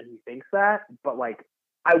that, and he thinks that, but like,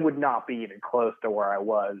 I would not be even close to where I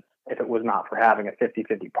was if it was not for having a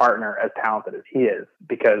 50-50 partner as talented as he is.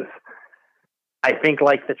 Because I think,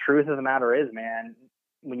 like, the truth of the matter is, man,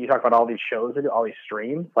 when you talk about all these shows, all these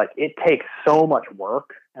streams, like, it takes so much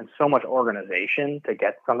work and so much organization to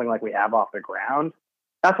get something like we have off the ground.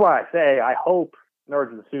 That's why I say, I hope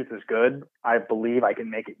Nerds in Suits is good. I believe I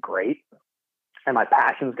can make it great, and my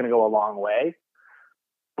passion is going to go a long way.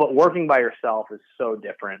 But working by yourself is so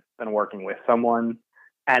different than working with someone.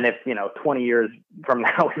 And if, 20 years from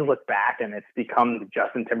now we look back and it's become the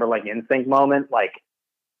Justin Timberlake NSYNC moment, like,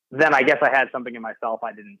 then I guess I had something in myself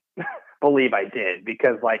I didn't believe I did,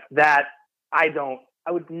 because like that, I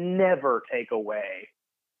would never take away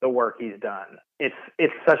the work he's done. It's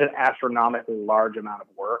such an astronomically large amount of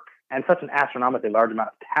work and such an astronomically large amount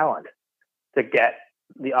of talent to get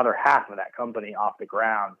the other half of that company off the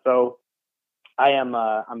ground. So I'm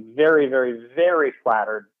very, very, very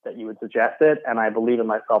flattered that you would suggest it, and I believe in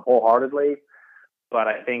myself wholeheartedly. But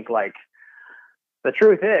I think, like, the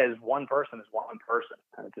truth is, one person is one person,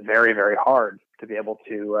 and it's very, very hard to be able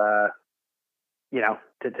to,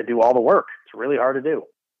 to do all the work. It's really hard to do.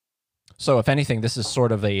 So if anything, this is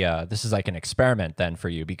sort of this is like an experiment then for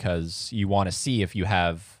you, because you want to see if you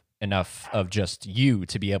have enough of just you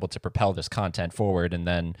to be able to propel this content forward. And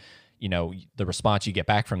then, the response you get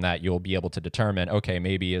back from that, you'll be able to determine, okay,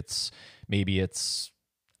 maybe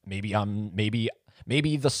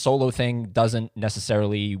the solo thing doesn't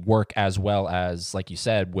necessarily work as well as, like you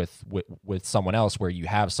said, with someone else, where you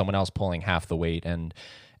have someone else pulling half the weight and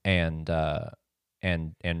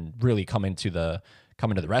really come to the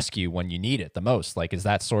rescue when you need it the most. Like, is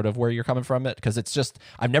that sort of where you're coming from it? Because it's just,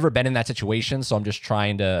 I've never been in that situation, so I'm just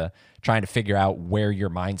trying to figure out where your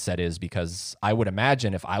mindset is, because I would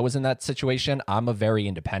imagine if I was in that situation, I'm a very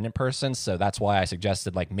independent person, so that's why I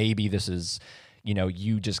suggested, like, maybe this is,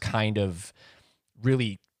 you just kind of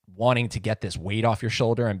really wanting to get this weight off your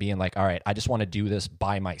shoulder and being like, all right, I just want to do this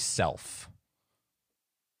by myself.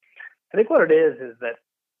 I think what it is that,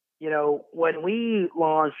 when we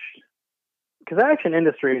launched, because Action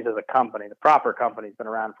Industries as a company, the proper company, has been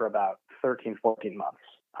around for about 13, 14 months.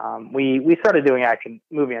 We started doing Action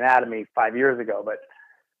Movie Anatomy 5 years ago, but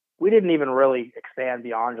we didn't even really expand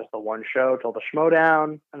beyond just the one show till the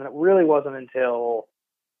Schmodown. And then it really wasn't until,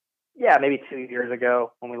 maybe 2 years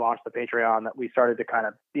ago when we launched the Patreon that we started to kind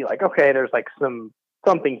of be like, okay, there's like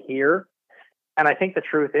something here. And I think the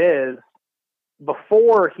truth is,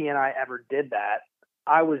 before he and I ever did that,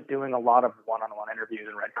 I was doing a lot of one-on-one interviews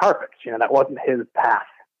and red carpets. That wasn't his path.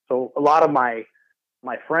 So a lot of my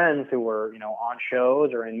friends who were, on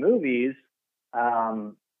shows or in movies,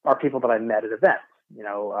 are people that I met at events.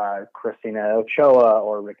 Christina Ochoa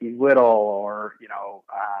or Ricky Whittle or,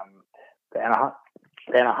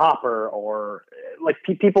 Anna Hopper or like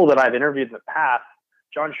people that I've interviewed in the past,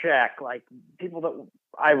 John Sheck, like people that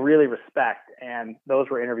I really respect. And those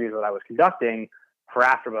were interviews that I was conducting for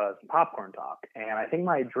AfterBuzz and Popcorn Talk. And I think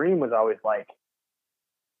my dream was always like,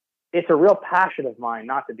 it's a real passion of mine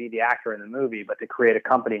not to be the actor in the movie, but to create a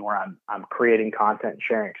company where I'm creating content and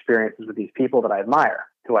sharing experiences with these people that I admire,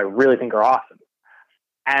 who I really think are awesome.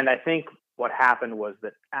 And I think what happened was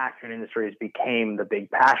that Action Industries became the big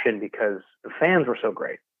passion because the fans were so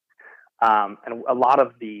great. And a lot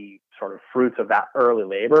of the sort of fruits of that early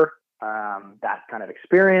labor, that kind of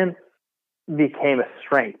experience, became a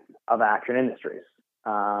strength of Action Industries.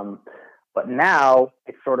 But now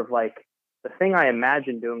it's sort of like the thing I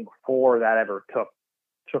imagined doing before that ever took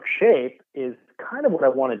shape is kind of what I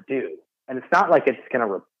want to do. And it's not like it's going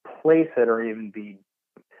to replace it or even be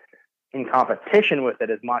in competition with it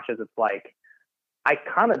as much as it's like, I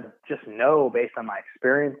kind of just know based on my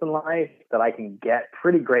experience in life that I can get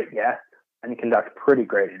pretty great guests and conduct pretty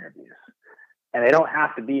great interviews. And they don't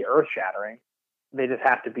have to be earth shattering. They just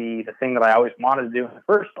have to be the thing that I always wanted to do in the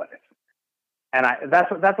first place. And that's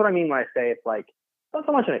what I mean when I say it's like, not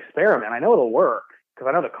so much an experiment. I know it'll work because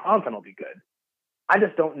I know the content will be good. I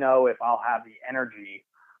just don't know if I'll have the energy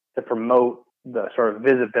to promote the sort of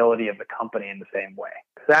visibility of the company in the same way.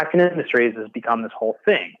 Because Action Industries has become this whole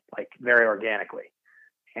thing, like very organically.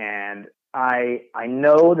 And I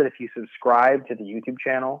know that if you subscribe to the YouTube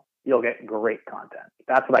channel, you'll get great content.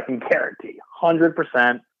 That's what I can guarantee.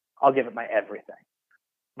 100%. I'll give it my everything.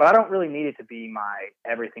 But I don't really need it to be my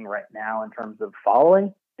everything right now in terms of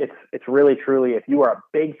following. It's really, truly, if you are a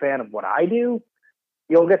big fan of what I do,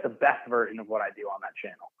 you'll get the best version of what I do on that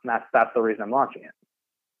channel. And that's the reason I'm launching it.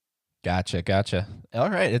 Gotcha. All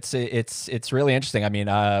right. It's really interesting. I mean,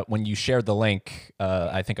 when you shared the link,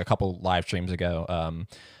 I think a couple live streams ago,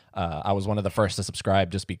 I was one of the first to subscribe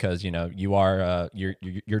just because, you are,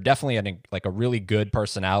 you're definitely a really good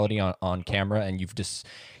personality on camera, and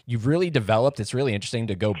you've really developed. It's really interesting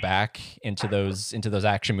to go back into those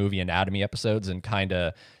Action Movie Anatomy episodes and kind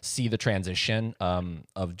of see the transition,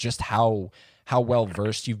 of just how well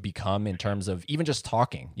versed you've become in terms of even just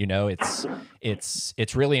talking.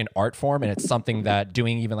 It's really an art form, and it's something that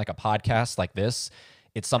doing even like a podcast like this,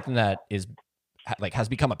 it's something that is like has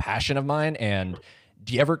become a passion of mine. And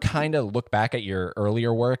do you ever kind of look back at your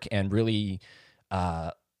earlier work and really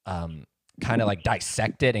kind of like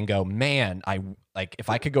dissect it and go, man, if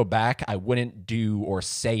I could go back, I wouldn't do or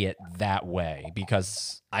say it that way?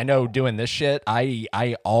 Because I know doing this shit,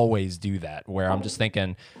 I always do that, where I'm just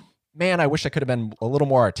thinking, man, I wish I could have been a little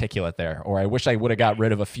more articulate there, or I wish I would have got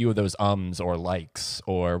rid of a few of those ums or likes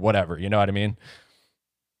or whatever. You know what I mean?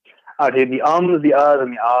 Oh, dude, the ums, the uhs,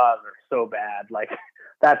 and the ahs are so bad. Like,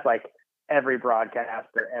 that's like every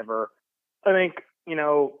broadcaster ever. I think,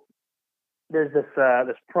 there's this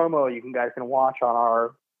promo you guys can watch on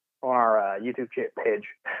our YouTube page,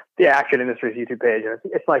 the Action Industries YouTube page. And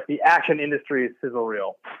it's like the Action Industries sizzle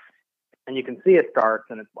reel, and you can see it starts,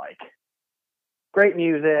 and it's like great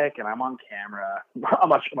music, and I'm on camera, a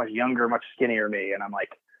much younger, much skinnier me, and I'm like,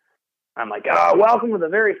 oh, welcome to the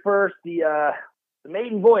very first, the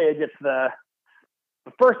maiden voyage. It's the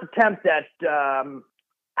first attempt at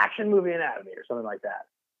Action Movie Anatomy or something like that,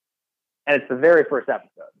 and it's the very first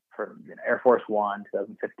episode for Air Force One,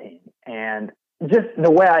 2015, and just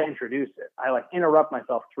the way I introduce it, I like interrupt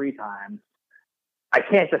myself 3 times. I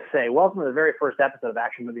can't just say welcome to the very first episode of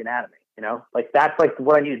Action Movie Anatomy. Like that's like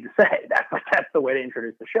what I needed to say. That's the way to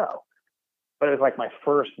introduce the show. But it was like my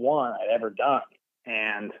first one I'd ever done.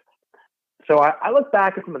 And so I look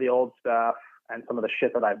back at some of the old stuff and some of the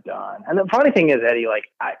shit that I've done. And the funny thing is, Eddie, like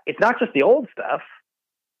it's not just the old stuff.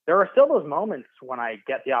 There are still those moments when I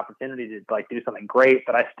get the opportunity to like do something great,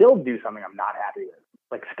 but I still do something I'm not happy with.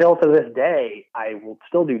 Like still to this day, I will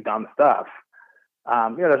still do dumb stuff.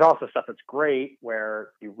 There's also stuff that's great where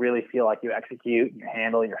you really feel like you execute, you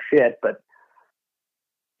handle your shit, but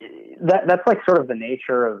that's like sort of the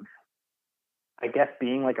nature of, I guess,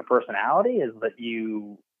 being like a personality, is that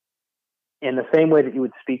you in the same way that you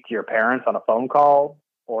would speak to your parents on a phone call,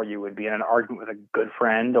 or you would be in an argument with a good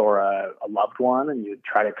friend or a loved one, and you'd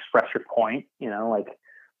try to express your point, like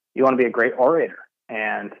you want to be a great orator.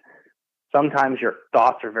 And sometimes your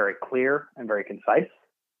thoughts are very clear and very concise,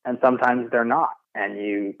 and sometimes they're not, and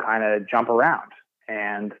you kind of jump around.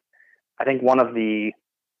 And I think one of the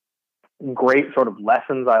great sort of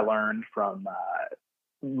lessons I learned from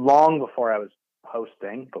long before I was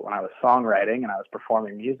hosting, but when I was songwriting and I was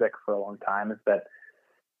performing music for a long time, is that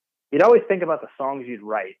you'd always think about the songs you'd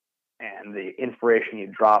write and the inspiration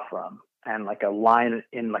you'd draw from, and like a line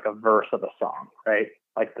in like a verse of a song, right?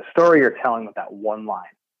 Like the story you're telling with that one line.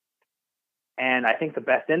 And I think the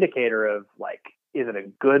best indicator of like, is it a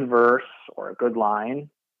good verse or a good line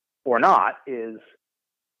or not, is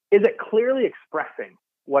it clearly expressing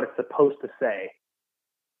what it's supposed to say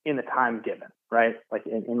in the time given, right? Like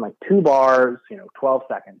in like 2 bars, 12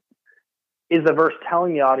 seconds. Is the verse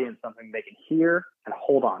telling the audience something they can hear and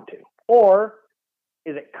hold on to? Or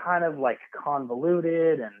is it kind of like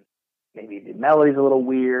convoluted, and maybe the melody's a little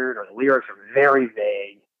weird, or the lyrics are very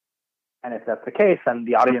vague? And if that's the case, then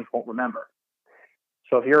the audience won't remember.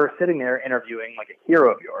 So if you're sitting there interviewing like a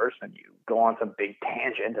hero of yours, and you go on some big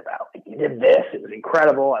tangent about, like, you did this, it was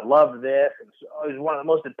incredible, I loved this, it was one of the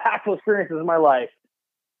most impactful experiences of my life.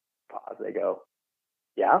 Pause, they go,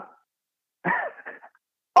 yeah?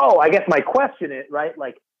 Oh, I guess my question is, right?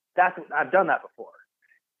 Like, I've done that before.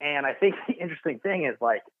 And I think the interesting thing is,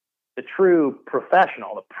 like, the true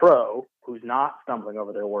professional, the pro, who's not stumbling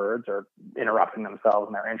over their words or interrupting themselves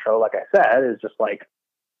in their intro, like I said, is just like,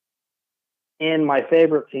 in my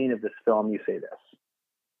favorite scene of this film, you say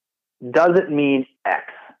this. Does it mean X?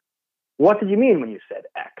 What did you mean when you said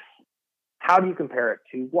X? How do you compare it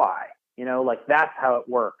to Y? Like, that's how it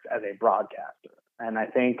works as a broadcaster. And I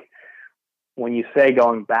think when you say,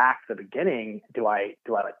 going back to the beginning, do I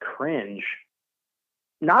like cringe?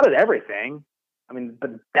 Not at everything. I mean,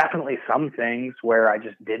 but definitely some things where I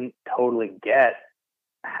just didn't totally get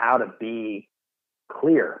how to be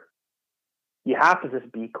clear. You have to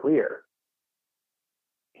just be clear.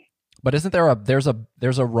 But isn't there there's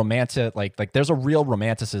a romantic, like there's a real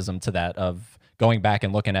romanticism to that, of going back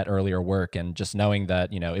and looking at earlier work and just knowing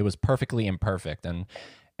that, it was perfectly imperfect. And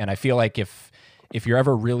I feel like if you're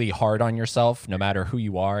ever really hard on yourself, no matter who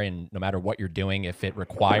you are and no matter what you're doing, if it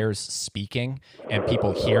requires speaking and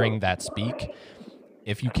people hearing that speak,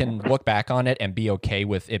 if you can look back on it and be okay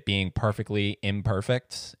with it being perfectly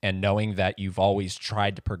imperfect, and knowing that you've always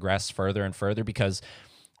tried to progress further and further. Because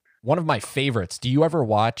one of my favorites, do you ever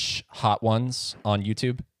watch Hot Ones on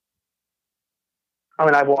YouTube? I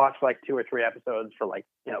mean, I've watched like 2 or 3 episodes for like,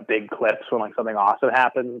 big clips when like something awesome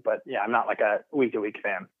happens, but yeah, I'm not like a week-to-week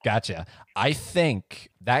fan. Gotcha. I think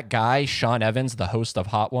that guy, Sean Evans, the host of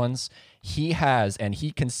Hot Ones, he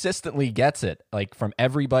consistently gets it, like, from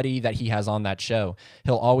everybody that he has on that show.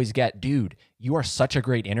 He'll always get, dude, you are such a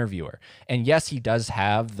great interviewer. And yes, he does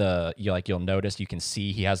have you'll notice, you can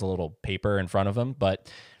see he has a little paper in front of him,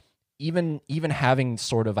 but even having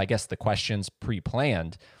sort of, I guess, the questions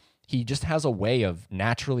pre-planned, he just has a way of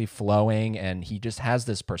naturally flowing, and he just has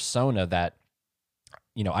this persona that,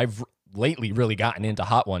 I've lately really gotten into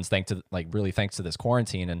Hot Ones thanks to this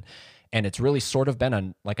quarantine, and it's really sort of been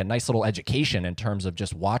a nice little education in terms of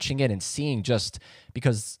just watching it and seeing, just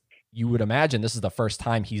because you would imagine this is the first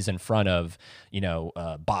time he's in front of,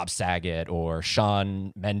 Bob Saget or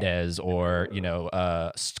Shawn Mendes or,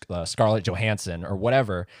 Scarlett Johansson or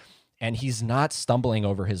whatever. And he's not stumbling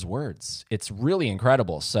over his words. It's really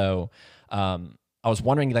incredible. So I was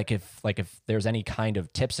wondering, if there's any kind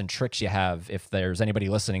of tips and tricks you have, if there's anybody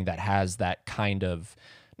listening that has that kind of,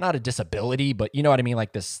 not a disability, but you know what I mean?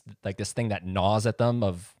 Like this thing that gnaws at them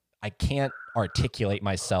of, I can't articulate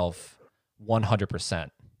myself 100%.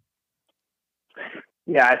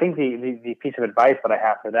 Yeah, I think the piece of advice that I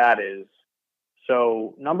have for that is,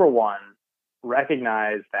 so number one,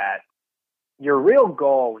 recognize that your real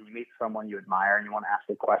goal when you meet someone you admire and you want to ask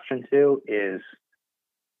a question to is,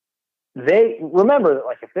 remember that,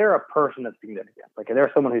 like, if they're a person that's significant, like if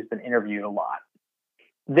they're someone who's been interviewed a lot,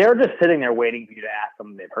 they're just sitting there waiting for you to ask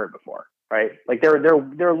something they've heard before, right? Like they're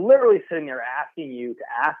literally sitting there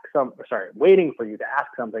waiting for you to ask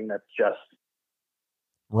something that's just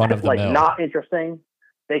run of the mill, not interesting.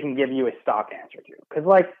 They can give you a stock answer to. Because,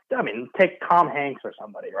 like, I mean, take Tom Hanks or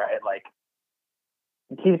somebody, right? Like,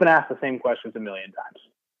 he's been asked the same questions a million times.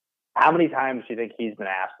 How many times do you think he's been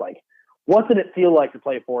asked, like, what did it feel like to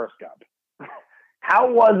play Forrest Gump?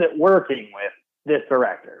 How was it working with this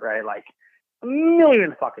director, right? Like, a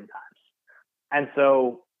million fucking times. And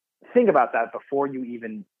so think about that before you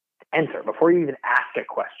even enter, before you even ask a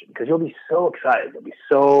question, because you'll be so excited, you'll be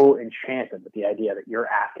so enchanted with the idea that you're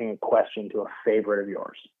asking a question to a favorite of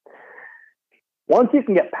yours. Once you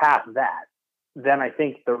can get past that, then I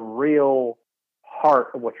think the real heart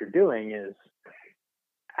of what you're doing is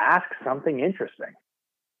ask something interesting.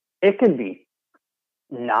 It can be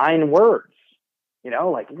 9 words,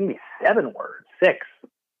 like it can be 7 words, 6.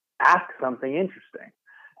 Ask something interesting.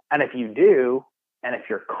 And if you do, and if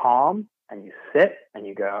you're calm and you sit and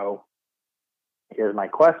you go, here's my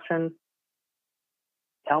question.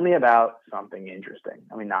 Tell me about something interesting.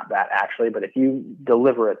 I mean, not that actually, but if you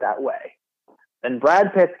deliver it that way, then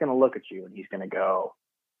Brad Pitt's going to look at you and he's going to go,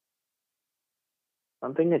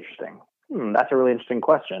 something interesting. That's a really interesting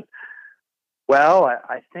question. Well,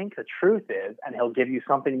 I think the truth is, and he'll give you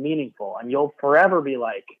something meaningful, and you'll forever be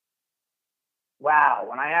like, wow,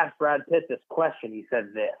 when I asked Brad Pitt this question, he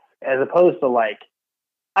said this, as opposed to like,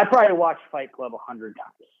 I probably watched Fight Club 100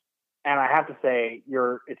 times. And I have to say,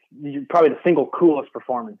 you're probably the single coolest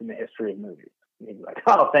performance in the history of movies. And he'd be like,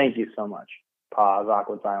 oh, thank you so much. Pause,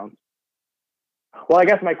 awkward silence. Well, I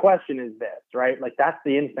guess my question is this, right? Like, that's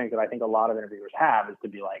the instinct that I think a lot of interviewers have, is to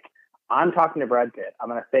be like, I'm talking to Brad Pitt. I'm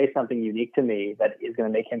going to say something unique to me that is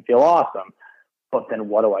going to make him feel awesome. But then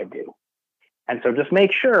what do I do? And so just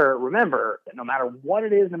make sure, remember, that no matter what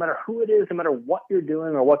it is, no matter who it is, no matter what you're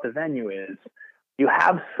doing or what the venue is, you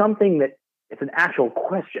have something that it's an actual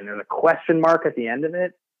question. There's a question mark at the end of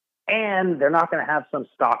it, and they're not going to have some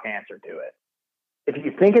stock answer to it. If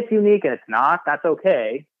you think it's unique and it's not, that's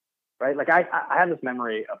okay, right? Like I have this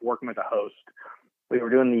memory of working with a host. We were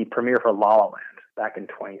doing the premiere for La La Land back in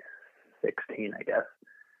 2016, I guess.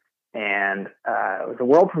 And it was a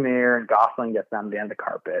world premiere, and Gosling gets down to the end of the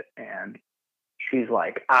carpet, and she's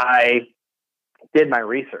like, I did my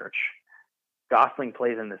research. Gosling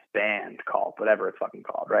plays in this band called whatever it's fucking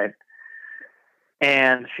called, right?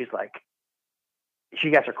 And she's like, she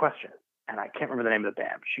gets her question, and I can't remember the name of the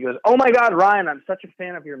band. She goes, oh my God, Ryan, I'm such a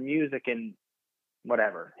fan of your music and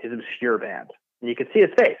whatever, his obscure band. And you could see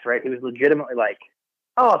his face, right? He was legitimately like,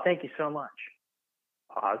 oh, thank you so much.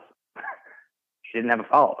 Pause. She didn't have a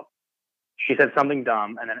follow-up. She said something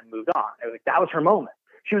dumb, and then it moved on. It was like, that was her moment.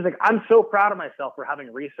 She was like, I'm so proud of myself for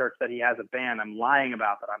having researched that he has a band I'm lying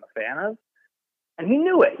about that I'm a fan of. And he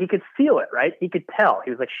knew it. He could feel it, right? He could tell.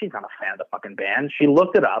 He was like, she's not a fan of the fucking band. She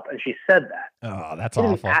looked it up, and she said that. Oh, that's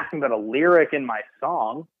awful. She didn't ask me about a lyric in my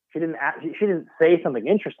song. She didn't say something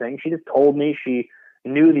interesting. She just told me she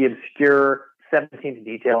knew the obscure 17th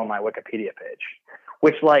detail on my Wikipedia page,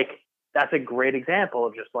 which, like, that's a great example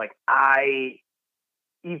of just, like,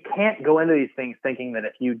 you can't go into these things thinking that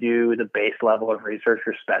if you do the base level of research,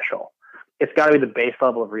 you're special. It's got to be the base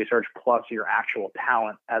level of research plus your actual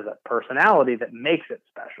talent as a personality that makes it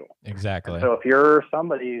special. Exactly. And so if you're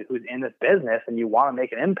somebody who's in this business and you want to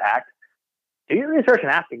make an impact, do your research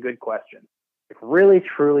and ask a good question. Like, really,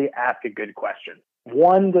 truly ask a good question.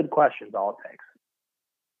 One good question is all it takes.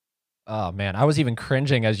 Oh man, I was even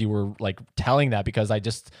cringing as you were like telling that, because I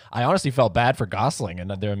honestly felt bad for Gosling, and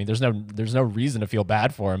there's no reason to feel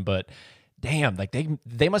bad for him, but damn, like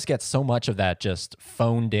they must get so much of that just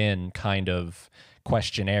phoned in kind of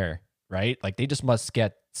questionnaire, right? Like they just must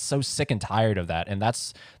get so sick and tired of that, and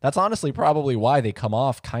that's honestly probably why they come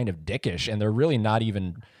off kind of dickish, and they're really not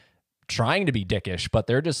even trying to be dickish, but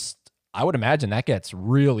they're just, I would imagine that gets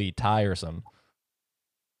really tiresome.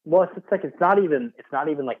 Well, it's not even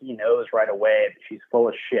like he knows right away that she's full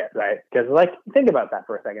of shit, right? Because, like, think about that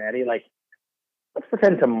for a second, Eddie. Like, let's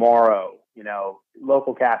pretend tomorrow,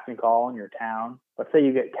 local casting call in your town. Let's say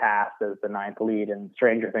you get cast as the 9th lead in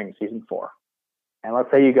Stranger Things season 4, and let's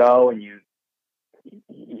say you go and you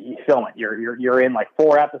film it. You're in like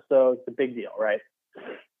 4 episodes. It's a big deal, right?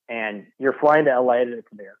 And you're flying to LA to the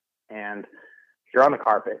premiere, and you're on the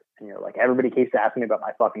carpet, and you're like, everybody keeps asking me about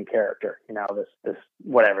my fucking character,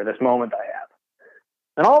 this moment I have.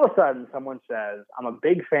 And all of a sudden, someone says, I'm a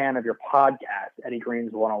big fan of your podcast, Eddie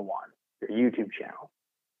Green's 101, your YouTube channel.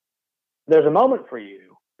 There's a moment for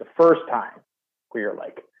you the first time where you're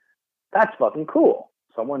like, that's fucking cool.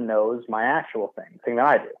 Someone knows my actual thing that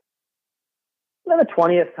I do. And then the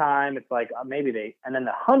 20th time, it's like, and then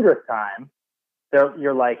the 100th time,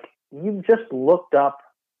 you're like, you've just looked up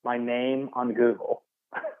my name on Google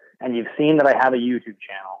and you've seen that I have a YouTube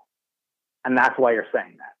channel, and that's why you're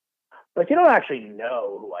saying that. But you don't actually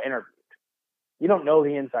know who I interviewed. You don't know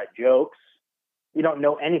the inside jokes. You don't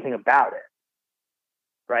know anything about it,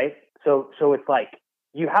 right? So it's like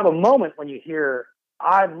you have a moment when you hear,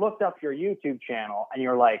 I've looked up your YouTube channel, and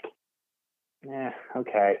you're like,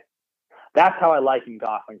 okay. That's how I liken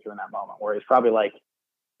Gosling to in that moment, where he's probably like,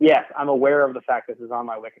 yes, I'm aware of the fact this is on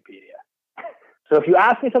my Wikipedia. So if you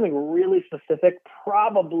ask me something really specific,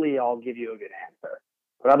 probably I'll give you a good answer.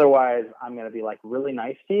 But otherwise, I'm going to be like really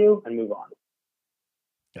nice to you and move on.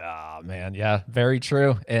 Oh man, yeah, very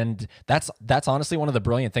true. And that's honestly one of the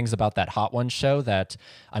brilliant things about that Hot Ones show. That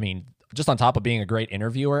I mean, just on top of being a great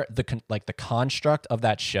interviewer, the construct of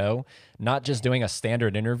that show, not just doing a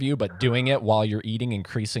standard interview, but doing it while you're eating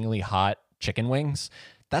increasingly hot chicken wings.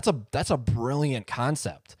 That's a brilliant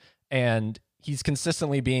concept, and he's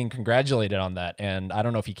consistently being congratulated on that. And I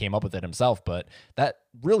don't know if he came up with it himself, but that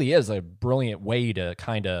really is a brilliant way to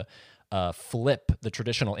kind of flip the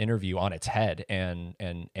traditional interview on its head and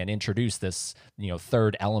introduce this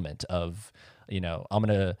third element of I'm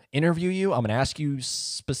gonna interview you, I'm gonna ask you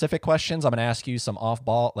specific questions, I'm gonna ask you some off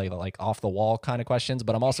ball like off the wall kind of questions,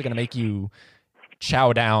 but I'm also gonna make you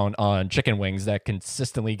chow down on chicken wings that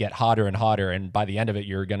consistently get hotter and hotter, and by the end of it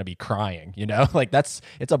you're gonna be crying. Like it's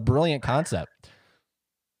a brilliant concept.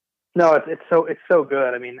 No, it's so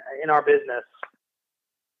good. I mean, in our business,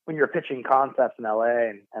 when you're pitching concepts in LA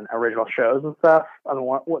and original shows and stuff,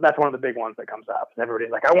 that's one of the big ones that comes up. And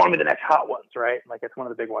everybody's like, I want to be the next Hot Ones, right? Like, it's one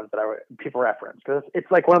of the big ones that people reference, because it's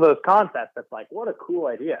like one of those concepts that's like, what a cool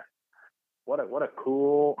idea. What a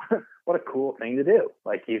cool, what a cool thing to do.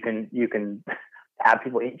 Like, you can have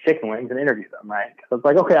people eat chicken wings and interview them, right? So it's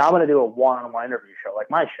like, okay, I'm going to do a one-on-one interview show like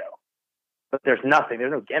my show, but there's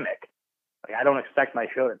no gimmick. Like, I don't expect my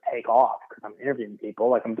show to take off because I'm interviewing people.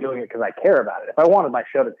 Like, I'm doing it because I care about it. If I wanted my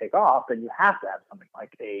show to take off, then you have to have something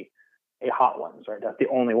like a Hot Ones, right? That's the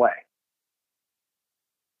only way.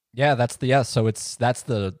 Yeah, so that's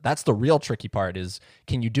the real tricky part is,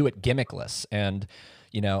 can you do it gimmickless? And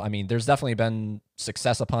I mean, there's definitely been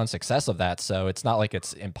success upon success of that, so it's not like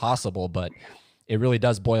it's impossible, but it really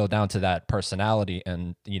does boil down to that personality.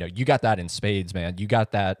 And you got that in spades, man. You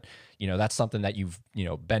got that. That's something that you've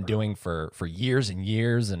been doing for years and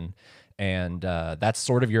years, and that's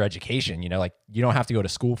sort of your education. Like, you don't have to go to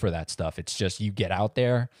school for that stuff. It's just you get out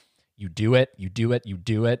there, you do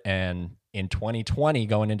it, and in 2020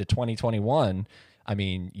 going into 2021, I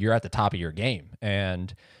mean, you're at the top of your game.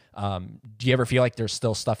 And do you ever feel like there's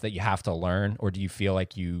still stuff that you have to learn, or do you feel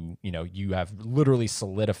like you have literally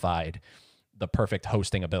solidified the perfect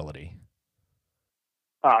hosting ability?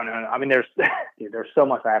 Oh no! I mean, there's so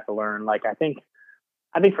much I have to learn. Like, I think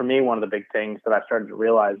for me, one of the big things that I've started to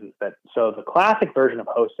realize is that, so the classic version of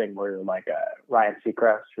hosting, where you're like a Ryan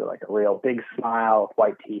Seacrest, you're like a real big smile with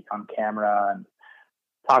white teeth on camera and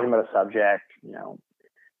talking about a subject,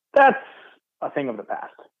 that's a thing of the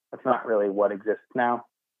past. That's not really what exists now.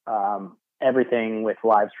 Everything with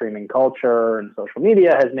live streaming culture and social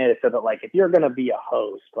media has made it so that, like, if you're going to be a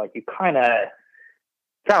host, like, you kind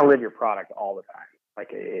of live your product all the time. Like,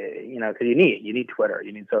 because you need Twitter,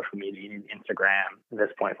 you need social media, you need Instagram, at this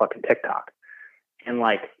point, fucking TikTok. And,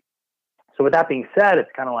 like, so with that being said, it's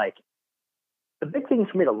kind of like, the big things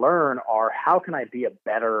for me to learn are, how can I be a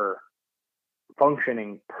better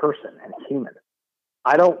functioning person and human?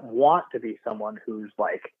 I don't want to be someone who's,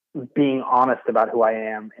 like, being honest about who I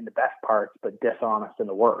am in the best parts, but dishonest in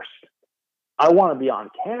the worst. I want to be on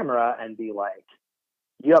camera and be like,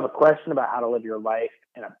 you have a question about how to live your life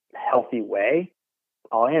in a healthy way,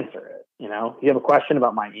 I'll answer it. You have a question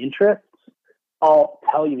about my interests, I'll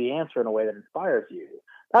tell you the answer in a way that inspires you.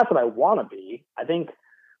 That's what I want to be. I think,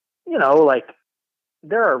 like,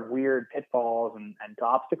 there are weird pitfalls and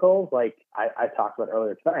obstacles. Like I talked about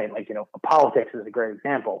earlier tonight, like, politics is a great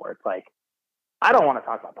example, where it's like, I don't want to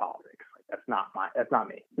talk about politics. Like, that's not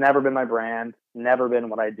me. Never been my brand, never been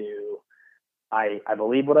what I do. I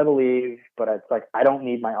believe what I believe, but it's like, I don't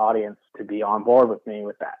need my audience to be on board with me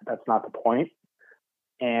with that. That's not the point.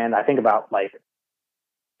 And I think about, like,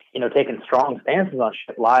 taking strong stances on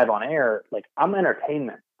shit live on air. Like, I'm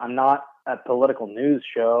entertainment. I'm not a political news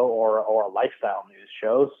show or a lifestyle news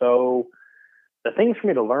show. So the things for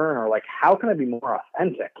me to learn are, like, how can I be more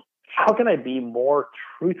authentic? How can I be more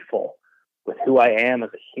truthful with who I am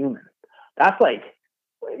as a human? That's like,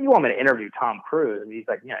 you want me to interview Tom Cruise, and he's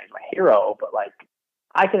like, he's my hero, but, like,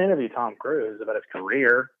 I can interview Tom Cruise about his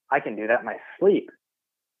career. I can do that in my sleep.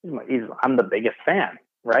 I'm the biggest fan,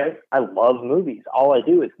 right? I love movies. All I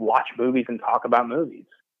do is watch movies and talk about movies.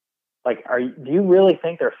 Like, do you really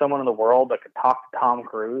think there's someone in the world that could talk to Tom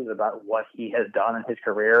Cruise about what he has done in his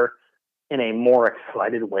career in a more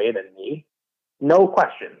excited way than me? No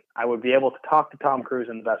question. I would be able to talk to Tom Cruise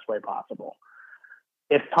in the best way possible.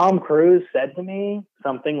 If Tom Cruise said to me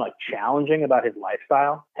something, like, challenging about his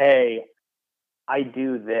lifestyle, hey, I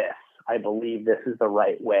do this, I believe this is the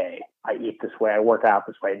right way, I eat this way, I work out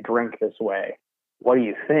this way, I drink this way, what do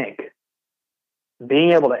you think?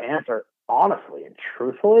 Being able to answer honestly and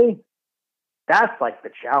truthfully, that's, like,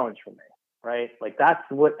 the challenge for me. right? Like that's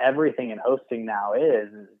what everything in hosting now is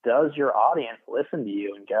does your audience listen to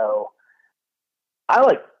you and go, I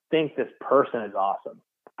like think this person is awesome.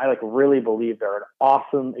 I like really believe they're an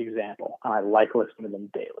awesome example and I like listening to them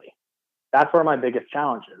daily. That's where my biggest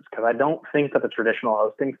challenge is, because I don't think that the traditional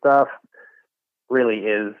hosting stuff really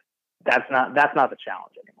is, that's not the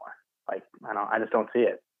challenge anymore. Like, I just don't see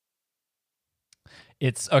it.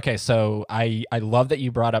 It's okay. So I love that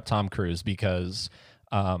you brought up Tom Cruise because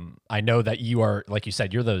I know that you are, like you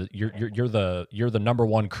said, you're the number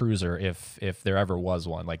one cruiser if there ever was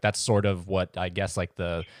one. Like that's sort of what I guess like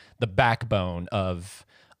the backbone of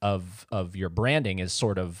your branding is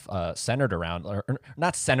sort of centered around, or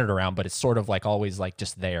not centered around, but it's sort of like always like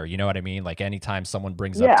just there. You know what I mean? Like anytime someone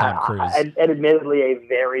brings up Tom Cruise, and admittedly a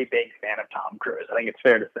very big fan of Tom Cruise. I think it's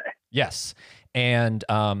fair to say. yes, and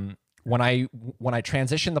when I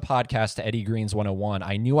transitioned the podcast to Eddie Green's 101,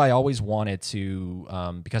 I knew I always wanted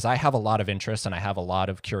to, because I have a lot of interests and I have a lot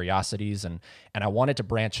of curiosities, and I wanted to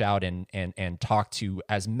branch out and talk to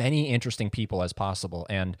as many interesting people as possible.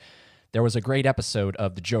 And there was a great episode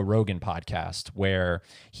of the Joe Rogan podcast where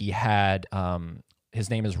he had, his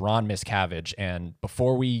name is Ron Miscavige. And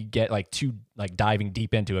before we get like too like diving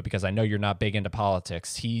deep into it, because I know you're not big into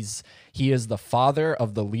politics, he is the father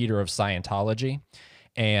of the leader of Scientology.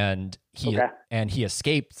 And he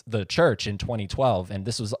escaped the church in 2012, and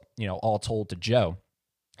this was, you know, all told to Joe.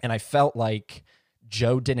 And I felt like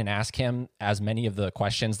Joe didn't ask him as many of the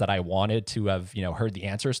questions that I wanted to have, you know, heard the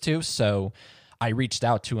answers to. So I reached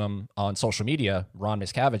out to him on social media, Ron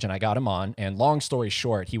Miscavige, and I got him on. And long story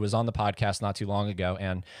short, he was on the podcast not too long ago,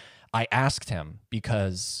 and I asked him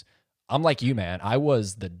because I'm like you, man. I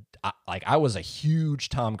was a huge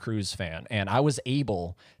Tom Cruise fan, and I was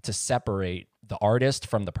able to separate the artist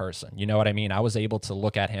from the person. You know what I mean? I was able to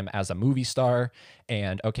look at him as a movie star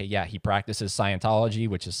and okay, yeah, he practices Scientology,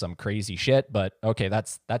 which is some crazy shit, but okay,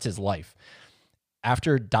 that's his life.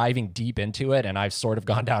 After diving deep into it, and I've sort of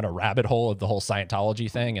gone down a rabbit hole of the whole Scientology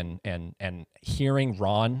thing, and hearing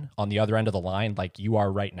Ron on the other end of the line, like you are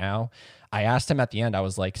right now, I asked him at the end, I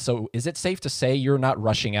was like, so is it safe to say you're not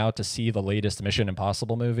rushing out to see the latest Mission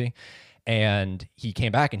Impossible movie? And he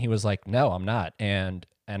came back and he was like, no, I'm not. And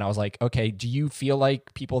I was like, okay, do you feel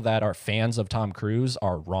like people that are fans of Tom Cruise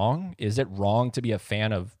are wrong? Is it wrong to be a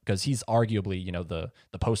fan of, because he's arguably, you know, the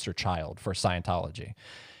poster child for Scientology.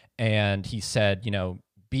 And he said, you know,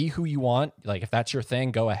 be who you want. Like, if that's your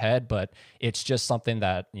thing, go ahead. But it's just something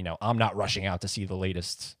that, you know, I'm not rushing out to see the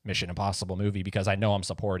latest Mission Impossible movie because I know I'm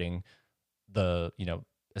supporting the, you know,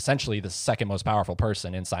 essentially the second most powerful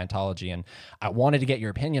person in Scientology. And I wanted to get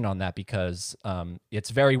your opinion on that because it's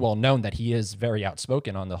very well known that he is very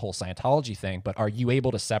outspoken on the whole Scientology thing. But are you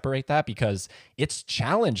able to separate that? Because it's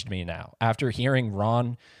challenged me now after hearing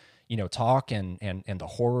Ron, you know, talk and the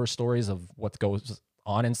horror stories of what goes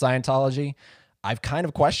on in Scientology. I've kind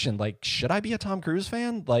of questioned, like, should I be a Tom Cruise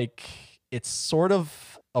fan? Like, it's sort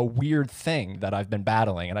of a weird thing that I've been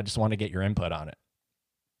battling, and I just want to get your input on it.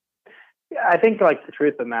 Yeah, I think like the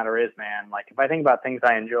truth of the matter is, man, like if I think about things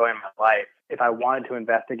I enjoy in my life, if I wanted to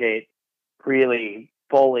investigate really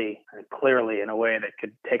fully and clearly in a way that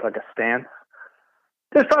could take like a stance,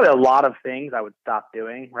 there's probably a lot of things I would stop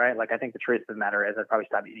doing, right? Like I think the truth of the matter is I'd probably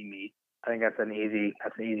stop eating meat. I think that's an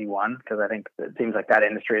easy one because I think it seems like that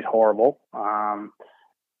industry is horrible.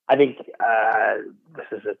 I think this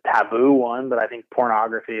is a taboo one, but I think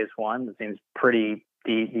pornography is one that seems pretty.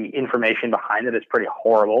 The information behind it is pretty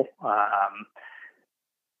horrible.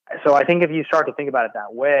 So I think if you start to think about it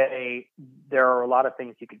that way, there are a lot of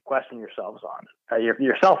things you could question yourself on.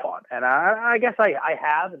 And I guess I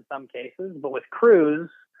have in some cases, but with Cruise,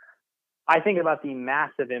 I think about the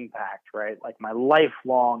massive impact, right? Like my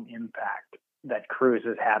lifelong impact that Cruise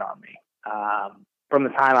has had on me from the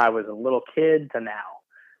time I was a little kid to now.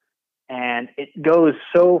 And it goes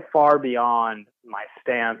so far beyond my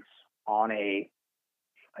stance on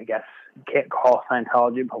I guess you can't call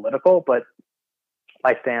Scientology political, but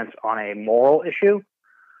my stance on a moral issue.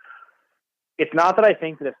 It's not that I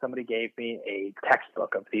think that if somebody gave me a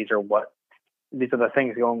textbook of these are the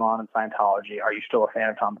things going on in Scientology, are you still a fan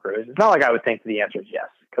of Tom Cruise? It's not like I would think the answer is yes.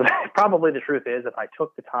 Because probably the truth is if I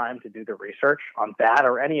took the time to do the research on that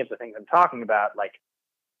or any of the things I'm talking about, like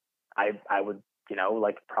I would, you know,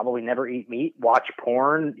 like probably never eat meat, watch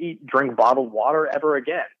porn, drink bottled water ever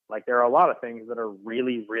again. Like there are a lot of things that are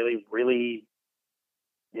really, really, really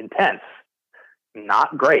intense,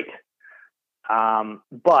 not great.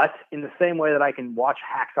 But in the same way that I can watch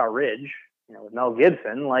Hacksaw Ridge, you know, with Mel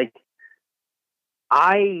Gibson, like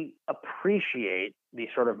I appreciate the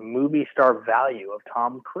sort of movie star value of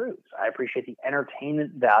Tom Cruise. I appreciate the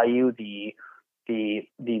entertainment value, the the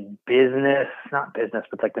business, not business,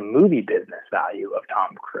 but like the movie business value of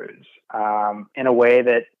Tom Cruise in a way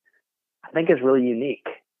that I think is really unique.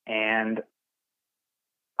 And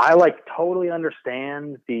I like totally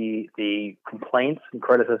understand the complaints and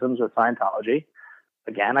criticisms of Scientology.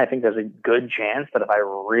 Again, I think there's a good chance that if I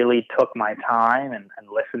really took my time and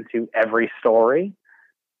listened to every story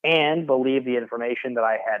and believed the information that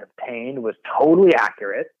I had obtained was totally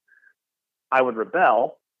accurate, I would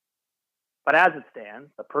rebel. But as it stands,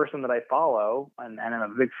 the person that I follow and I'm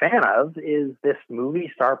a big fan of is this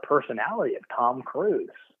movie star personality of Tom Cruise.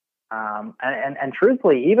 And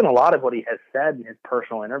truthfully, even a lot of what he has said in his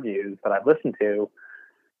personal interviews that I've listened to,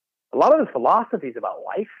 a lot of his philosophies about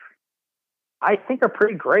life, I think are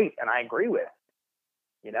pretty great and I agree with.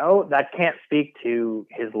 You know, that can't speak to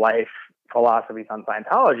his life philosophies on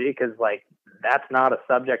Scientology because, like, that's not a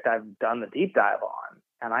subject I've done the deep dive on.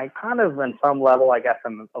 And I kind of, on some level, I guess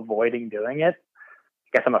I'm avoiding doing it. I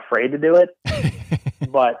guess I'm afraid to do it.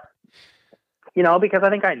 But, you know, because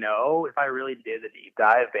I think I know if I really did the deep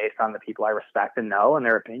dive based on the people I respect and know and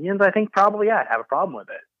their opinions, I think probably, yeah, I'd have a problem with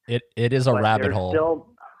it. It is a rabbit hole.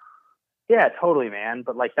 Yeah, totally, man.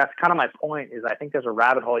 But like, that's kind of my point is I think there's a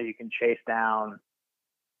rabbit hole you can chase down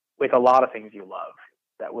with a lot of things you love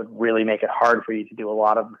that would really make it hard for you to do a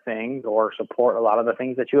lot of the things or support a lot of the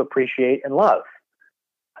things that you appreciate and love.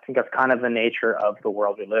 I think that's kind of the nature of the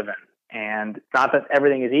world we live in. And it's not that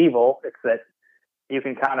everything is evil. It's that you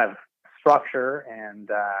can kind of structure and,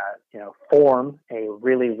 form a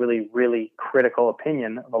really, really, really critical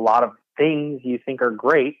opinion of a lot of things you think are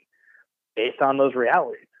great based on those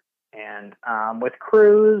realities. And with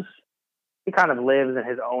Cruise, he kind of lives in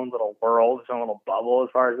his own little world, his own little bubble as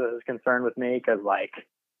far as this is concerned with me. Because, like,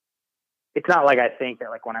 it's not like I think that,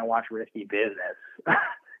 like, when I watch Risky Business,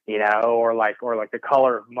 you know, or like The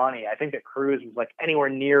Color of Money, I think that Cruise was, like, anywhere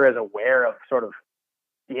near as aware of sort of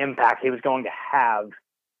the impact he was going to have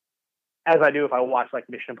as I do if I watch, like,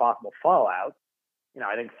 Mission Impossible Fallout. You know,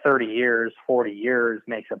 I think 30 years, 40 years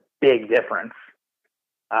makes a big difference.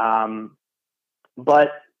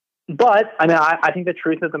 But I mean, I think the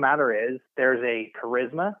truth of the matter is there's a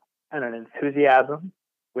charisma and an enthusiasm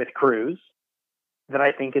with Cruise that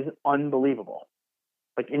I think is unbelievable,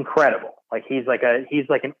 like incredible. Like he's like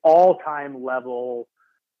an all-time level,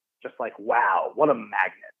 just like, wow, what a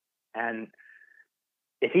magnet. And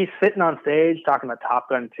if he's sitting on stage talking about Top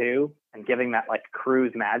Gun 2 and giving that like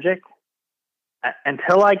Cruise magic,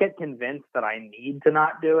 until I get convinced that I need to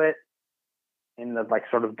not do it in the like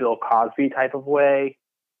sort of Bill Cosby type of way,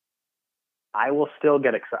 I will still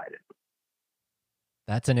get excited.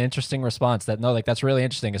 That's an interesting response. That's really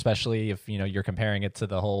interesting, especially if, you know, you're comparing it to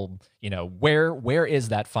the whole, you know, where is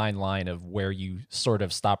that fine line of where you sort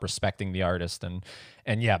of stop respecting the artist and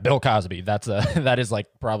yeah, Bill Cosby, that is like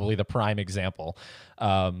probably the prime example.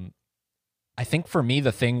 I think for me,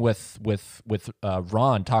 the thing with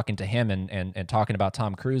Ron talking to him and talking about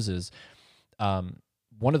Tom Cruise is,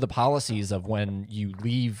 one of the policies of when you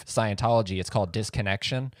leave Scientology, it's called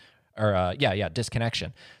disconnection. Or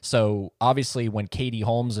disconnection. So obviously when Katie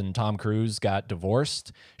Holmes and Tom Cruise got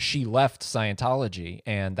divorced, she left Scientology,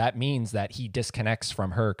 and that means that he disconnects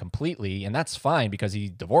from her completely, and that's fine because he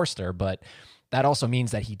divorced her, but that also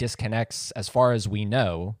means that he disconnects as far as we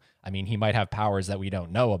know. I mean, he might have powers that we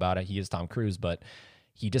don't know about it. He is Tom Cruise, but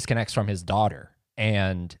he disconnects from his daughter,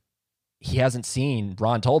 and he hasn't seen,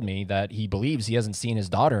 Ron told me that he believes he hasn't seen his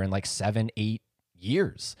daughter in like 7-8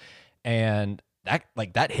 years. And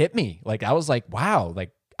that hit me. Like, I was like, wow, like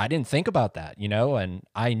I didn't think about that, you know? And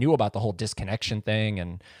I knew about the whole disconnection thing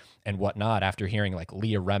and whatnot after hearing like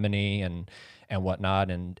Leah Remini and whatnot.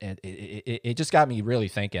 And it just got me really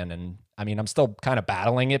thinking. And I mean, I'm still kind of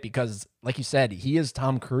battling it because, like you said, he is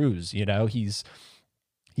Tom Cruise, you know, he's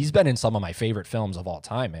been in some of my favorite films of all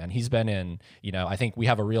time, man. He's been in, you know, I think we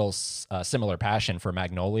have a real similar passion for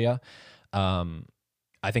Magnolia.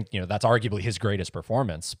 I think, you know, that's arguably his greatest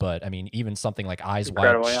performance, but I mean, even something like Eyes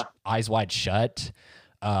Wide Shut,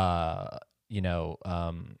 you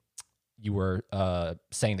were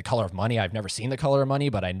saying The Color of Money. I've never seen The Color of Money,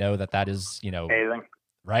 but I know that is, you know, amazing.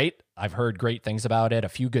 Right? I've heard great things about it. A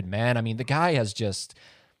Few Good Men. I mean, the guy has just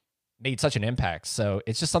made such an impact. So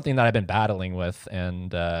it's just something that I've been battling with.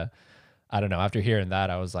 And I don't know, after hearing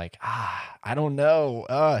that, I was like, I don't know.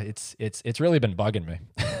 It's really been bugging me.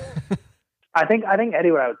 I think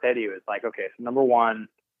Eddie, what I would say to you is like, okay, so number one,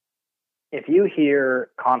 if you hear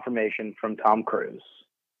confirmation from Tom Cruise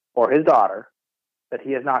or his daughter that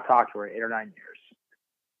he has not talked to her in 8 or 9 years,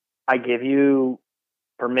 I give you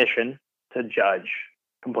permission to judge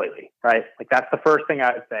completely, right? Like that's the first thing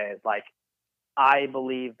I would say is like, I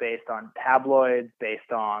believe, based on tabloids,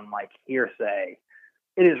 based on like hearsay,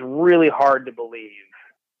 it is really hard to believe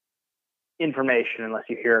information unless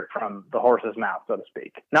you hear it from the horse's mouth, so to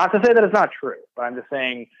speak. Not to say that it's not true, but I'm just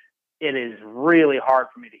saying it is really hard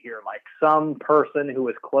for me to hear like some person who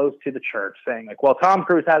is close to the church saying like, well, Tom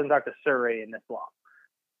Cruise hasn't talked to Surrey in this long.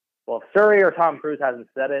 Well, if Surrey or Tom Cruise hasn't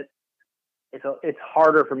said it, it's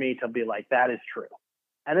harder for me to be like, that is true.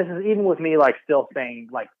 And this is even with me like still saying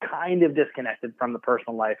like kind of disconnected from the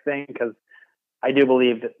personal life thing, because I do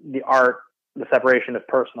believe that the separation of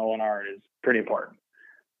personal and art is pretty important.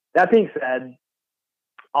 That being said,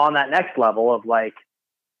 on that next level of like,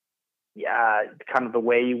 yeah, kind of the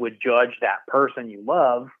way you would judge that person you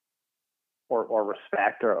love or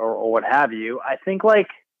respect or what have you, I think like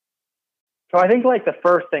the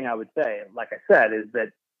first thing I would say, like I said, is that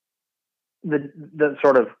the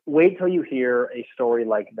sort of wait till you hear a story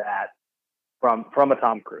like that from a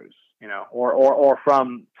Tom Cruise, or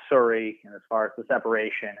from Surrey, as far as the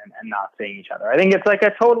separation and not seeing each other. I think it's like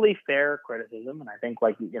a totally fair criticism, and I think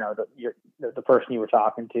like the person you were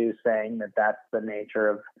talking to saying that that's the nature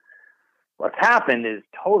of what's happened is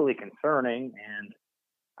totally concerning. And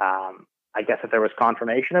I guess if there was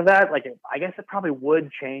confirmation of that, I guess it probably would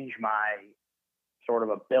change my sort of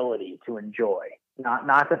ability to enjoy.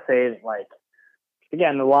 Not to say that, like,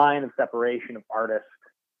 again, the line of separation of artist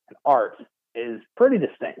and art is pretty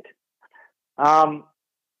distinct.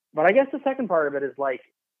 But I guess the second part of it is like,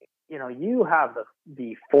 you have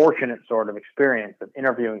the fortunate sort of experience of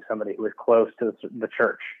interviewing somebody who is close to the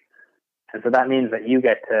church. And so that means that you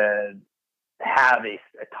get to have a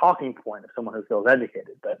talking point of someone who feels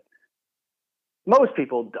educated. But most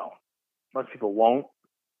people don't. Most people won't.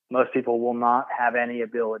 Most people will not have any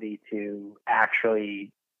ability to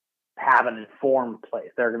actually have an informed place.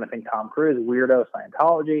 They're going to think Tom Cruise, weirdo,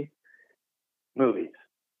 Scientology, movies.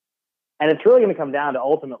 And it's really going to come down to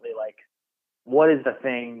ultimately, like, what is the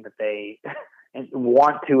thing that they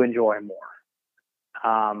want to enjoy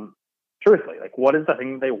more? Truthfully, like, what is the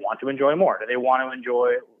thing that they want to enjoy more? Do they want to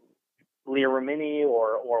enjoy Leah Remini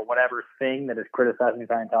or whatever thing that is criticizing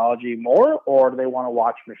Scientology more, or do they want to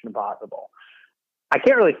watch Mission Impossible? I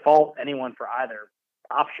can't really fault anyone for either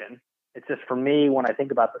option. It's just, for me, when I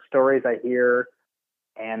think about the stories I hear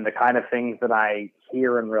and the kind of things that I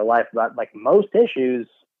hear in real life about, like, most issues,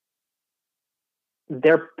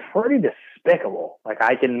 they're pretty despicable. Like,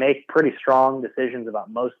 I can make pretty strong decisions about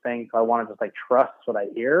most things. So I want to just like trust what I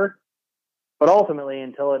hear. But ultimately,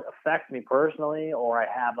 until it affects me personally, or I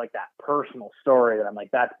have like that personal story that I'm like,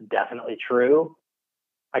 that's definitely true,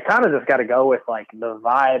 I kind of just got to go with like the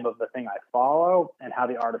vibe of the thing I follow and how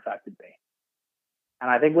the art affected me. And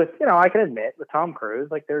I think with, I can admit with Tom Cruise,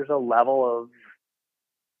 like, there's a level of,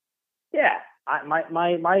 yeah, my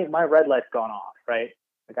red light's gone off, right?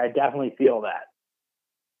 Like, I definitely feel that.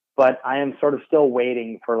 But I am sort of still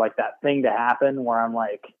waiting for like that thing to happen where I'm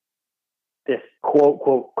like, this quote,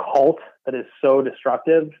 quote, cult that is so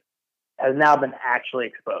destructive has now been actually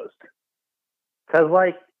exposed. Because,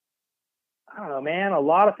 like, I don't know, man, a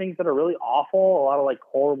lot of things that are really awful, a lot of like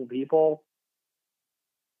horrible people,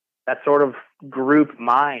 that sort of group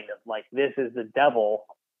mind of like, this is the devil,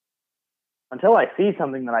 until I see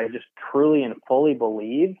something that I just truly and fully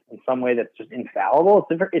believe in some way that's just infallible,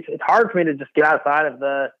 it's hard for me to just get outside of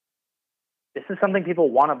this is something people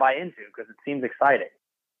want to buy into because it seems exciting.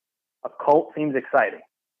 A cult seems exciting.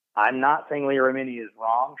 I'm not saying Leah Remini is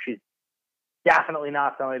wrong. She's definitely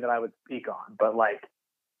not somebody that I would speak on. But, like,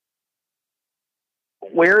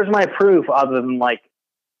 where's my proof other than, like,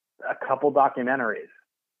 a couple documentaries?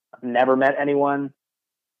 I've never met anyone.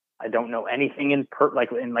 I don't know anything in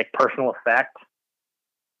personal effect.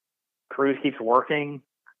 Cruise keeps working.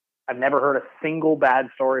 I've never heard a single bad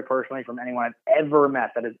story personally from anyone I've ever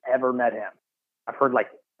met that has ever met him. I've heard like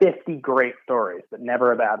 50 great stories, but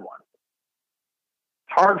never a bad one.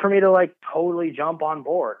 It's hard for me to like totally jump on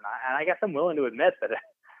board. And I guess I'm willing to admit that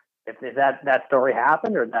if that story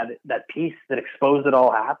happened, or that piece that exposed it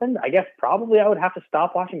all happened, I guess probably I would have to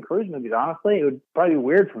stop watching Cruise movies. Honestly, it would probably be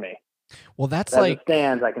weird for me. Well, that's but like, as it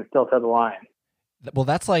stands, I can still toe the line. well,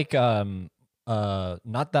 that's like, not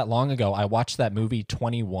that long ago, I watched that movie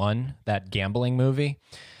 21, that gambling movie,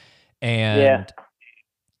 and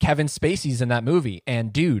Kevin Spacey's in that movie.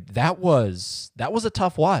 And dude, that was a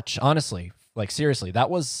tough watch, honestly. Like, seriously,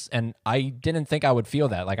 and I didn't think I would feel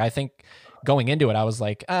that. Like, I think going into it, I was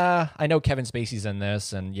like, I know Kevin Spacey's in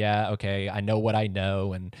this, and yeah, okay, I know what I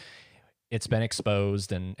know, and it's been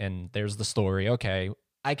exposed, and there's the story. Okay,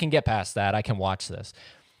 I can get past that. I can watch this.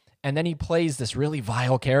 And then he plays this really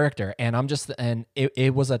vile character, and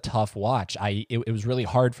it was a tough watch. It was really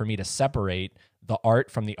hard for me to separate the art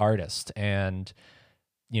from the artist. And,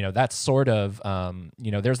 that's sort of,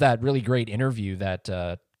 there's that really great interview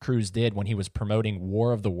that Cruise did when he was promoting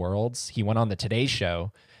War of the Worlds. He went on the Today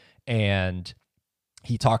Show and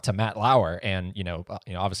he talked to Matt Lauer, and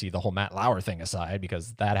obviously the whole Matt Lauer thing aside,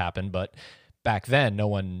 because that happened, but back then no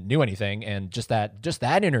one knew anything. And just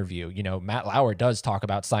that interview, Matt Lauer does talk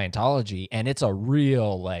about Scientology, and it's a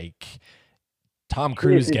real, like, Tom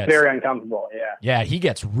Cruise gets very uncomfortable. Yeah, he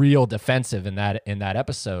gets real defensive in that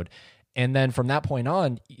episode. And then from that point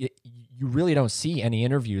on, you really don't see any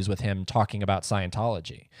interviews with him talking about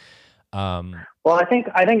Scientology. Well, I think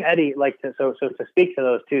Eddie, so to speak to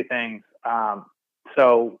those two things.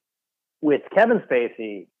 So with Kevin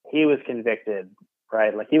Spacey, he was convicted,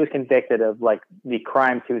 right? Like, he was convicted of, like, the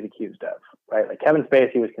crimes he was accused of, right? Like, Kevin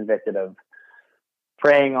Spacey was convicted of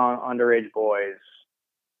preying on underage boys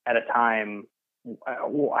at a time,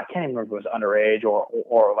 I can't even remember if it was underage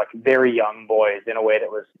or like very young boys in a way that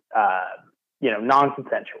was,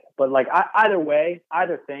 non-consensual. But, like, either way,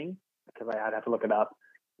 either thing, because I'd have to look it up,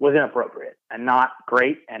 was inappropriate and not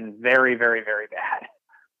great and very, very, very bad.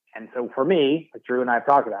 And so for me, like Drew and I have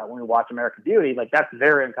talked about, when we watch American Beauty, like, that's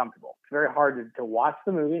very uncomfortable. It's very hard to watch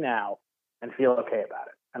the movie now and feel okay about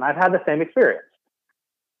it. And I've had the same experience.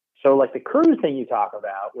 So, like, the Cruise thing you talk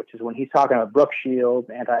about, which is when he's talking about Brooke Shields,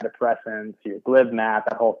 antidepressants, your glib math,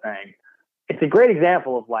 that whole thing. It's a great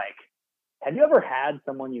example of, like, have you ever had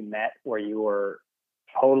someone you met where you were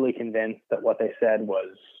totally convinced that what they said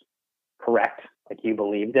was correct? Like, you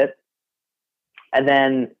believed it. And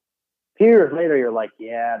then a few years later, you're like,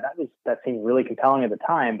 yeah, that seemed really compelling at the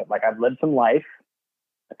time, but, like, I've lived some life.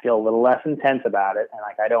 I feel a little less intense about it. And,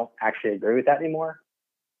 like, I don't actually agree with that anymore.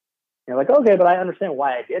 You're like, okay, but I understand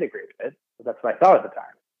why I did agree with it. But that's what I thought at the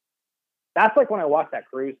time. That's like when I watch that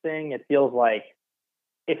Cruise thing, it feels like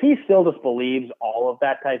if he still just believes all of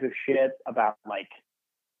that type of shit about, like,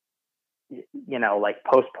 like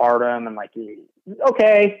postpartum and, like,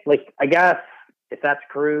 okay, like, I guess if that's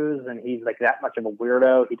Cruise and he's, like, that much of a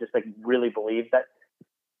weirdo, he just, like, really believes that.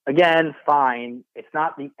 Again, fine. It's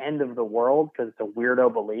not the end of the world because it's a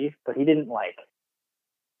weirdo belief, but he didn't, like,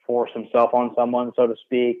 force himself on someone, so to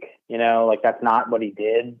speak. Like, that's not what he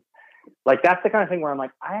did. Like, that's the kind of thing where I'm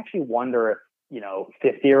like, I actually wonder if,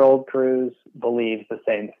 50-year-old Cruise believes the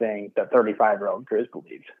same thing that 35-year-old Cruise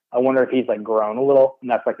believes. I wonder if he's, like, grown a little, and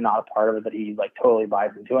that's, like, not a part of it that he, like, totally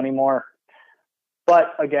buys into anymore.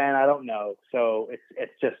 But again, I don't know. So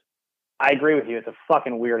it's just, I agree with you. It's a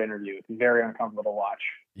fucking weird interview. It's very uncomfortable to watch.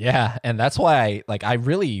 Yeah, and that's why I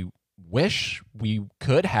really wish we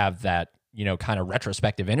could have that, kind of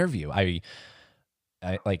retrospective interview. I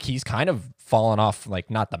like, he's kind of fallen off, like,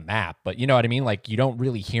 not the map, but you know what I mean? Like, you don't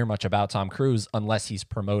really hear much about Tom Cruise unless he's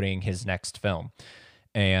promoting his next film.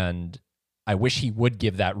 And I wish he would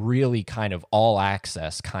give that really kind of all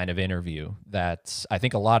access kind of interview that I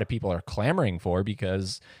think a lot of people are clamoring for,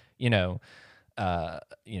 because,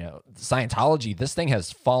 Scientology, this thing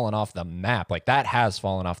has fallen off the map. Like, that has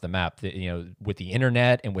fallen off the map, with the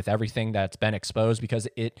internet and with everything that's been exposed, because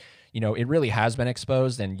it really has been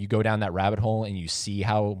exposed. And you go down that rabbit hole and you see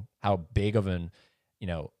how big of an,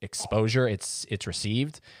 exposure it's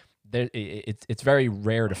received. It's very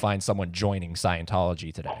rare to find someone joining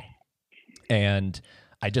Scientology today. And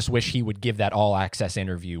I just wish he would give that all access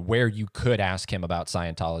interview where you could ask him about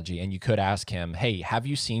Scientology, and you could ask him, hey, have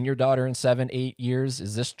you seen your daughter in 7-8 years?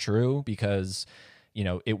 Is this true? Because,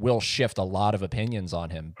 it will shift a lot of opinions on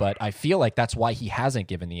him. But I feel like that's why he hasn't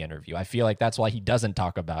given the interview. I feel like that's why he doesn't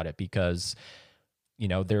talk about it, because,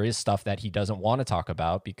 there is stuff that he doesn't want to talk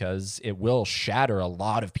about, because it will shatter a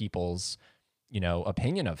lot of people's,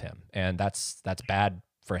 opinion of him. And that's bad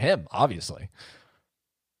for him, obviously.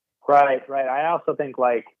 Right. I also think,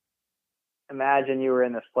 like, imagine you were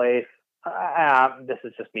in this place. This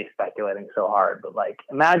is just me speculating so hard, but, like,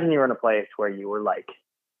 imagine you were in a place where you were like,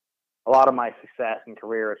 a lot of my success and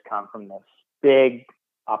career has come from this big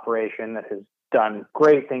operation that has done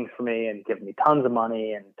great things for me and given me tons of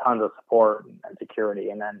money and tons of support and security.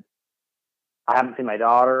 And then I haven't seen my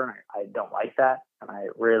daughter, and I don't like that. And I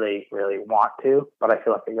really, really want to, but I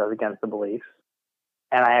feel like it goes against the beliefs.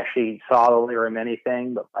 And I actually saw the Lyra Mini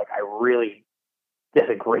thing, but, like, I really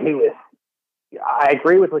disagree with. I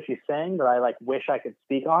agree with what she's saying, but I, like, wish I could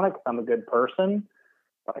speak on it because I'm a good person,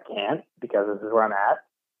 but I can't because this is where I'm at.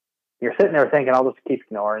 You're sitting there thinking, I'll just keep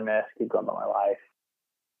ignoring this, keep going about my life.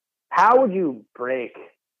 How would you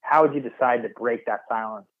decide to break that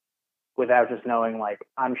silence without just knowing, like,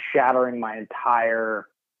 I'm shattering my entire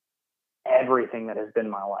everything that has been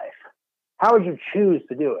my life? How would you choose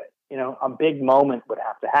to do it? A big moment would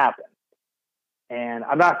have to happen. And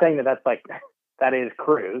I'm not saying that that's, like, that is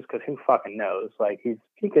Cruise, because who fucking knows? Like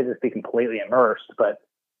he could just be completely immersed. But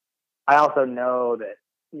I also know that,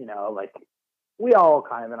 you know, like we all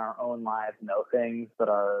kind of in our own lives know things that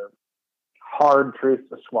are hard truths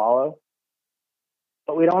to swallow,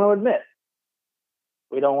 but we don't want to admit.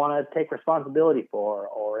 We don't want to take responsibility for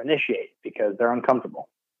or initiate because they're uncomfortable.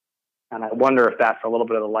 And I wonder if that's a little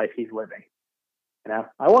bit of the life he's living. You know,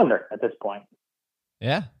 I wonder at this point.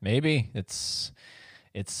 Yeah, maybe it's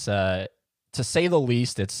to say the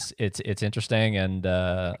least, it's interesting, and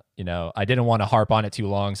you know, I didn't want to harp on it too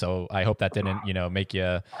long, so I hope that didn't, you know, make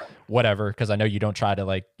you whatever, because I know you don't try to,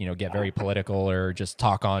 like, you know, get very political or just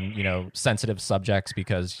talk on, you know, sensitive subjects,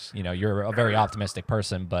 because, you know, you're a very optimistic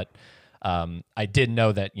person, but I did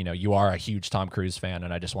know that, you know, you are a huge Tom Cruise fan,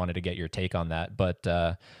 and I just wanted to get your take on that. But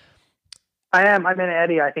I am. I mean,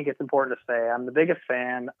 Eddie, I think it's important to say I'm the biggest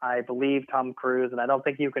fan. I believe Tom Cruise, and I don't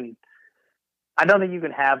think you can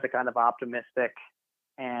have the kind of optimistic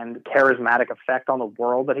and charismatic effect on the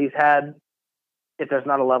world that he's had if there's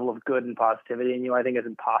not a level of good and positivity in you. I think it's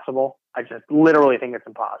impossible. I just literally think it's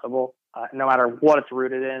impossible. No matter what it's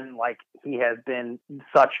rooted in, like, he has been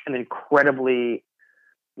such an incredibly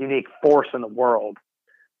unique force in the world.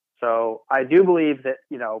 So I do believe that,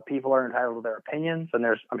 you know, people are entitled to their opinions, and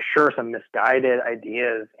there's, I'm sure, some misguided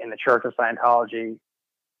ideas in the Church of Scientology,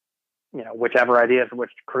 you know, whichever ideas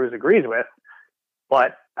which Cruise agrees with.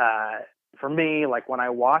 But for me, like, when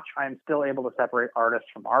I watch, I'm still able to separate artists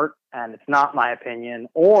from art, and it's not my opinion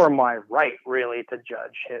or my right, really, to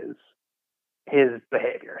judge his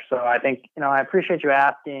behavior. So I think, you know, I appreciate you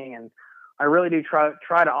asking, and I really do try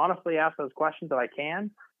to honestly ask those questions that I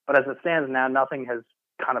can. But as it stands now, nothing has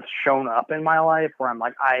kind of shown up in my life where I'm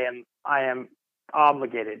like, I am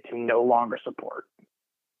obligated to no longer support.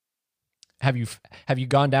 Have you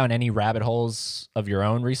gone down any rabbit holes of your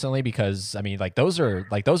own recently? Because I mean, those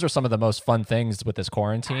are some of the most fun things with this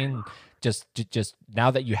quarantine. Just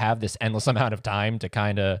now that you have this endless amount of time to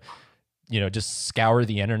kind of, you know, just scour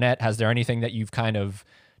the internet, has there anything that you've kind of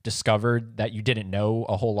discovered that you didn't know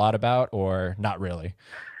a whole lot about, or not really?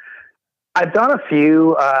 I've done a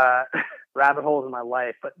few rabbit holes in my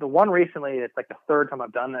life, but the one recently, it's like the third time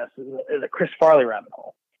I've done this, is a Chris Farley rabbit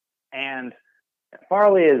hole. And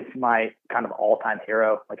Farley is my kind of all-time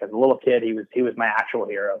hero. Like, as a little kid, he was my actual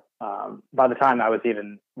hero. By the time I was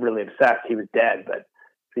even really obsessed, he was dead, but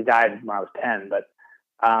he died when I was 10. But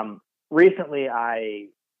recently I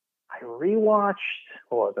rewatched,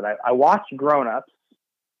 what was it? I watched Grown Ups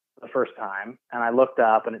the first time, and I looked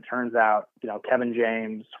up, and it turns out, you know, Kevin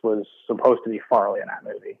James was supposed to be Farley in that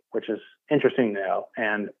movie, which is interesting to know.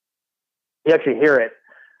 And you actually hear it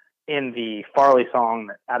in the Farley song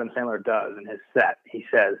that Adam Sandler does in his set. He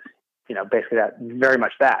says, you know, basically that, very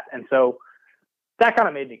much that. And so that kind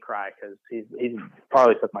of made me cry, because he's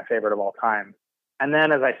Farley's my favorite of all time. And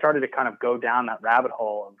then as I started to kind of go down that rabbit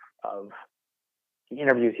hole of the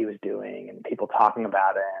interviews he was doing and people talking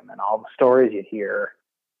about him and all the stories you'd hear,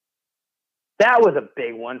 that was a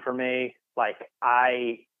big one for me. Like,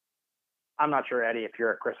 I'm not sure, Eddie, if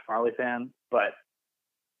you're a Chris Farley fan, but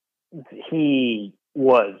he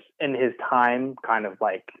was, in his time, kind of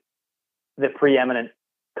like the preeminent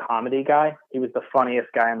comedy guy. He was the funniest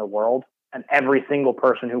guy in the world, and every single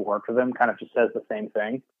person who worked with him kind of just says the same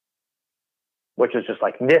thing, which is just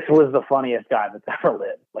like, this was the funniest guy that's ever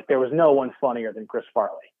lived. Like, there was no one funnier than Chris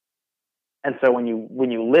Farley. And so when you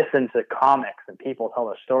listen to comics and people tell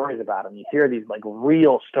their stories about him, you hear these like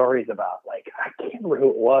real stories about, like, I can't remember who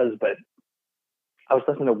it was, but I was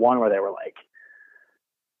listening to one where they were like,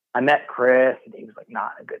 I met Chris, and he was like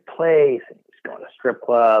not in a good place, and he was going to strip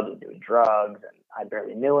clubs and doing drugs, and I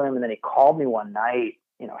barely knew him. And then he called me one night,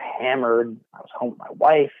 you know, hammered. I was home with my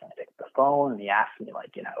wife, and I picked up the phone, and he asked me,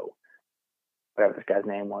 like, you know, whatever this guy's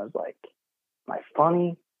name was, like, am I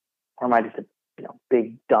funny, or am I just a, you know,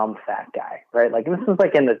 big dumb fat guy, right? Like, this was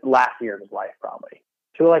like in the last year of his life, probably,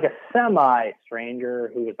 to like a semi stranger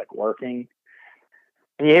who was like working.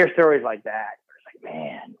 And you hear stories like that, it's like,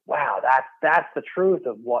 man, wow, that's the truth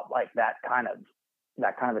of what, like, that kind of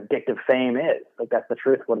addictive fame is. Like, that's the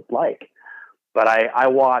truth of what it's like. But I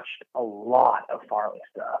watched a lot of Farley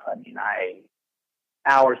stuff. I mean,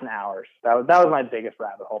 hours and hours. That was my biggest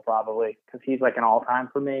rabbit hole, probably, because he's like an all-time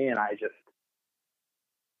for me. And I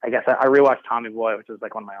guess I rewatched Tommy Boy, which is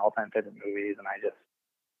like one of my all-time favorite movies, and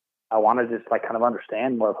I wanted to just like kind of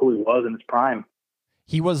understand more of who he was in his prime.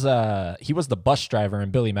 He was the bus driver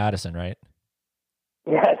in Billy Madison, right?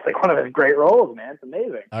 Yeah, it's like one of his great roles, man. It's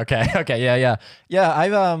amazing. Okay, yeah.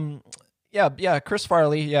 I've Chris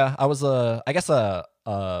Farley. Yeah, I was I guess a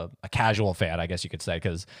a casual fan, I guess you could say,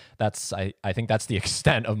 because I think that's the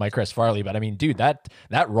extent of my Chris Farley. But I mean, dude, that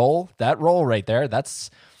role right there, that's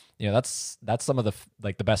that's some of the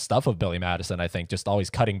like the best stuff of Billy Madison. I think just always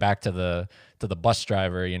cutting back to the bus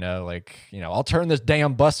driver, like I'll turn this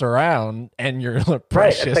damn bus around and you're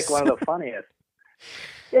precious. Right, it's like one of the funniest.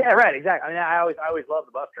 Yeah, right, exactly. I mean, I always love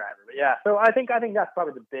the bus driver, but yeah. So I think that's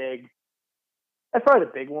probably the big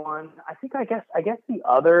one. I guess the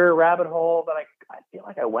other rabbit hole that I feel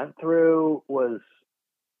like I went through was,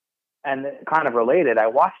 and kind of related. I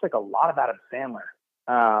watched like a lot of Adam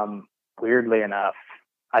Sandler. Weirdly enough,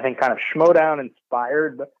 I think kind of Schmoedown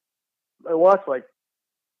inspired, but I watched like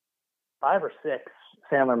 5 or 6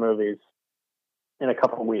 Sandler movies in a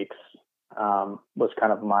couple of weeks. Was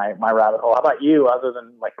kind of my rabbit hole. How about you? Other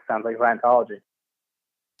than sounds like Scientology.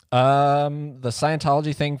 The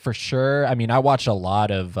Scientology thing for sure. I mean, I watch a lot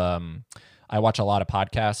of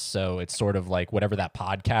podcasts, so it's sort of like whatever that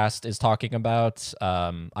podcast is talking about.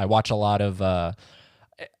 I watch a lot of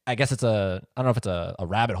I guess I don't know if it's a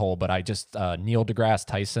rabbit hole, but I just Neil deGrasse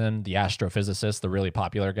Tyson, the astrophysicist, the really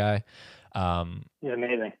popular guy. He's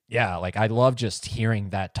amazing. Yeah, like I love just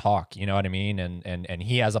hearing that talk, you know what I mean? And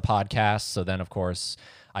he has a podcast, so then of course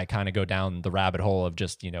I kind of go down the rabbit hole of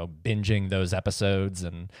just, binging those episodes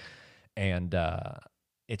and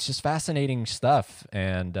it's just fascinating stuff.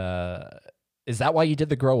 And is that why you did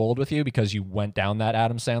the Grow Old with You? Because you went down that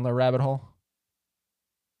Adam Sandler rabbit hole?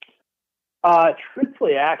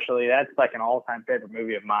 Truthfully, actually, that's like an all-time favorite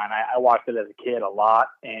movie of mine. I watched it as a kid a lot,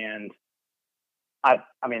 and I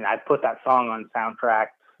put that song on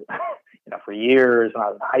soundtracks, for years when I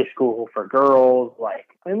was in high school for girls.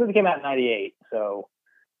 The movie came out in '98, so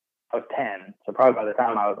I was 10. So probably by the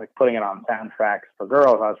time I was putting it on soundtracks for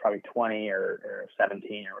girls, I was probably 20 or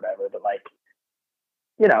 17 or whatever. But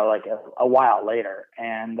a while later,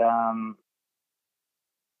 and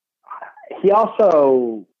he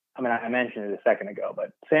also, I mentioned it a second ago,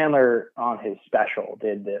 but Sandler on his special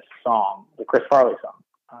did this song, the Chris Farley song.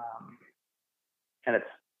 And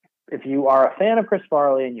if you are a fan of Chris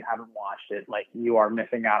Farley and you haven't watched it, you are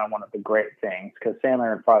missing out on one of the great things, because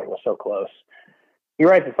Sandler and Farley were so close. He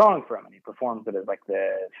writes a song for him and he performs it as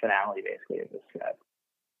the finale basically of this set.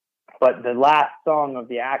 But the last song of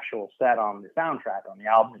the actual set on the soundtrack on the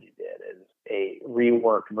album that he did is a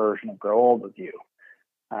reworked version of Grow Old With You,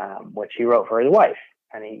 which he wrote for his wife.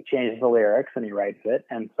 And he changes the lyrics and he writes it.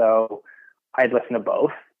 And so I'd listen to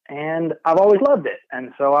both, and I've always loved it.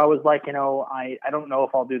 And so I was like, I don't know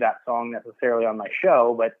if I'll do that song necessarily on my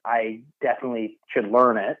show, but I definitely should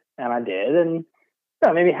learn it. And I did. And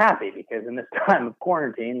that made me happy, because in this time of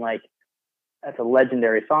quarantine, that's a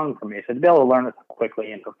legendary song for me. So to be able to learn it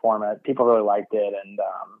quickly and perform it, people really liked it. And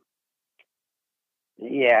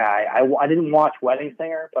I didn't watch Wedding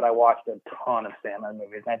Singer, but I watched a ton of Sandler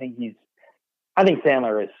movies. And I think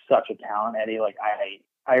Sandler is such a talent, Eddie.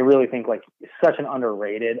 I really think such an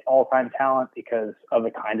underrated all-time talent because of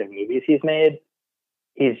the kind of movies he's made.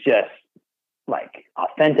 He's just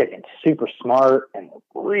authentic and super smart and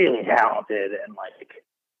really talented, and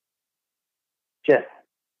just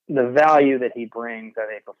the value that he brings as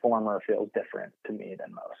a performer feels different to me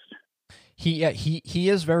than most. He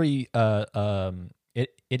is very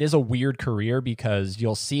it is a weird career, because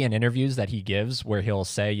you'll see in interviews that he gives where he'll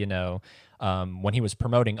say, when he was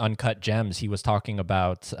promoting Uncut Gems, he was talking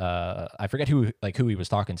about I forget who he was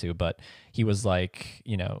talking to, but he was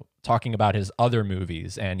talking about his other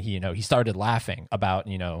movies, and he started laughing about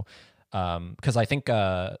because I think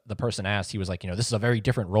the person asked, he was like, this is a very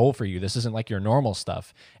different role for you. This isn't like your normal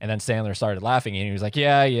stuff. And then Sandler started laughing, and he was like,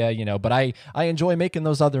 yeah, but I enjoy making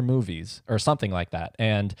those other movies, or something like that.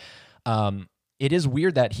 And it is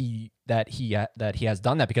weird that he has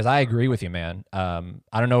done that, because I agree with you, man.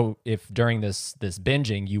 I don't know if during this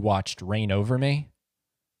binging you watched Reign Over Me.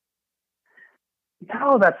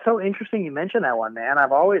 No, that's so interesting you mentioned that one, man.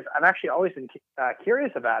 I've actually always been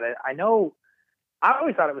curious about it. I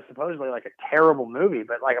always thought it was supposedly a terrible movie,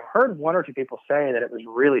 but I've heard 1 or 2 people say that it was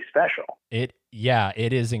really special. It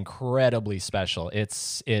is incredibly special.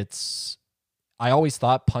 I always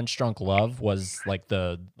thought Punch Drunk Love was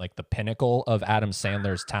the pinnacle of Adam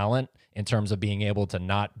Sandler's talent in terms of being able to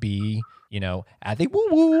not be, I think woo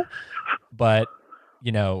woo, but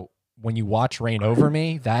when you watch Reign Over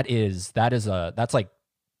Me, that's like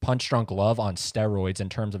Punch Drunk Love on steroids in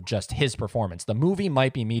terms of just his performance. The movie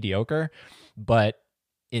might be mediocre, but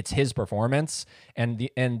it's his performance, and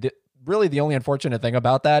really the only unfortunate thing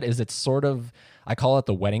about that is it's sort of, I call it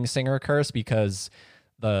the Wedding Singer curse, because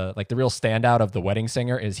the real standout of the Wedding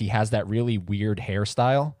Singer is he has that really weird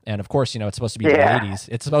hairstyle. And of course, it's supposed to be the 80s.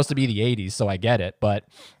 It's supposed to be the 80s, so I get it. But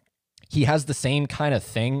he has the same kind of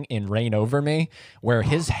thing in Reign Over Me, where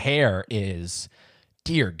his hair is,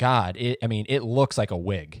 dear God, I mean, it looks like a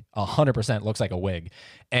wig. 100% looks like a wig.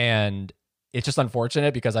 And it's just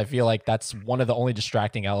unfortunate because I feel like that's one of the only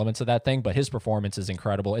distracting elements of that thing, but his performance is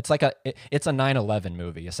incredible. It's like it's a 9/11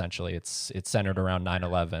 movie, essentially. It's centered around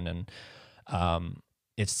 9/11. And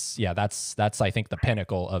that's I think the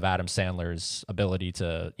pinnacle of Adam Sandler's ability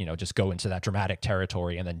to, just go into that dramatic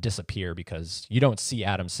territory and then disappear, because you don't see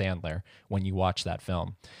Adam Sandler when you watch that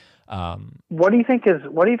film. What do you think is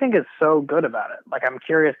so good about it? Like, I'm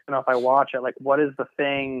curious to know, if I watch it, like, what is the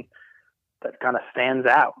thing that kind of stands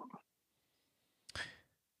out?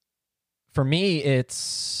 For me,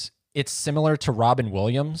 it's similar to Robin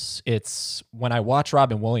Williams. It's when I watch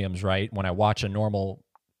Robin Williams, right? When I watch a normal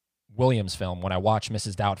Williams film, when I watch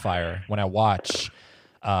Mrs. Doubtfire, when I watch,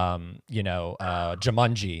 Jumanji,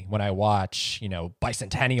 when I watch,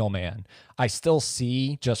 Bicentennial Man, I still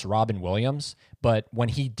see just Robin Williams. But when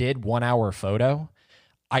he did 1 Hour Photo,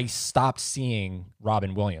 I stopped seeing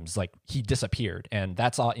Robin Williams. Like, he disappeared. And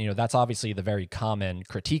that's all, that's obviously the very common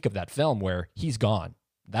critique of that film, where he's gone.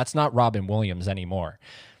 That's not Robin Williams anymore.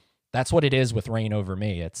 That's what it is with Reign Over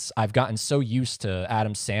Me. I've gotten so used to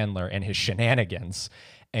Adam Sandler and his shenanigans,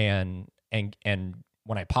 and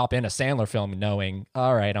when I pop in a Sandler film knowing,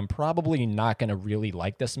 all right, I'm probably not going to really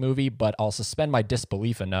like this movie, but I'll suspend my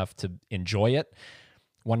disbelief enough to enjoy it.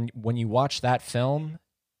 When you watch that film,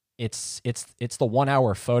 it's the 1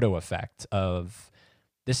 Hour Photo effect of,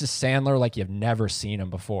 this is Sandler like you've never seen him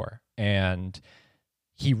before. And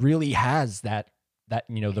he really has that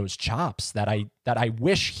those chops that I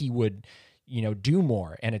wish he would, do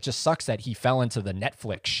more. And it just sucks that he fell into the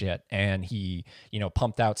Netflix shit, and he,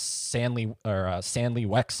 pumped out Sandley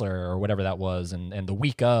Wexler or whatever that was, and The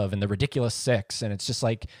Week Of, and The Ridiculous Six. And it's just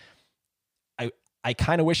like, I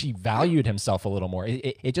kind of wish he valued himself a little more.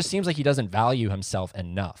 It just seems like he doesn't value himself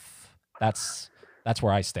enough. That's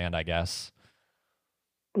where I stand, I guess.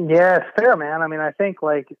 Yeah, it's fair, man. I mean, I think,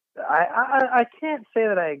 like, I can't say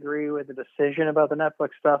that I agree with the decision about the Netflix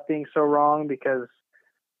stuff being so wrong, because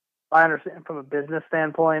I understand from a business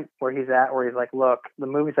standpoint where he's like, look, the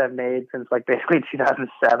movies I've made since, like, basically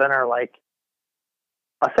 2007 are, like,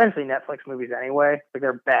 essentially Netflix movies anyway. Like,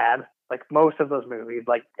 they're bad. Like, most of those movies,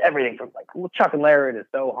 like, everything from, like, Chuck and Larry to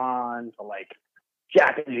Sohan to, like,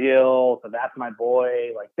 Jack and Jill to That's My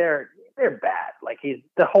Boy, like, they're bad. Like,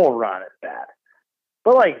 the whole run is bad.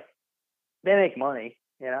 But, like, they make money,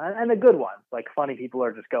 and the good ones, like, funny people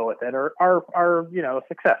just go with it, are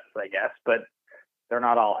successes, I guess, but they're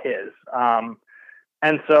not all his.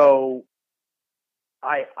 And so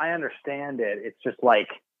I understand it. It's just, like,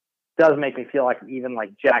 does make me feel like even,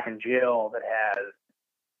 like, Jack and Jill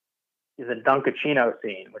is a Dunkachino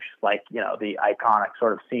scene, which is, like, the iconic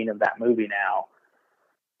sort of scene of that movie now,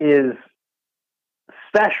 is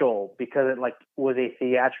special because it, like, was a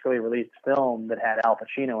theatrically released film that had Al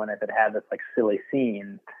Pacino in it, that had this, like, silly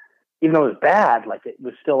scene. Even though it was bad, like, it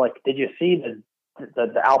was still, like, did you see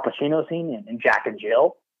the Al Pacino scene in Jack and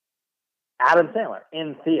Jill? Adam Sandler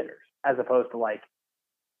in theaters, as opposed to, like,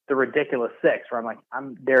 The Ridiculous Six, where I'm like,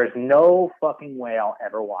 there's no fucking way I'll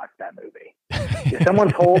ever watch that movie. If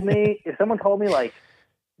someone told me, like,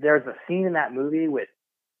 there's a scene in that movie with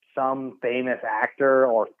some famous actor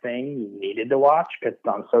or thing you needed to watch because it's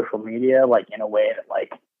on social media, like, in a way that,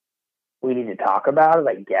 like, we need to talk about it,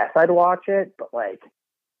 I guess I'd watch it. But, like,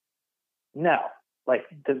 no, like,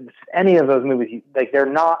 any of those movies, like, they're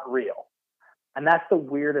not real. And that's the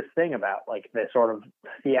weirdest thing about, like, this sort of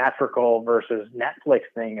theatrical versus Netflix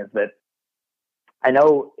thing, is that I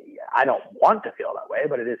know I don't want to feel that way,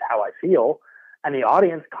 but it is how I feel. And the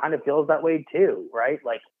audience kind of feels that way too, right?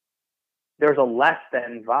 Like, there's a less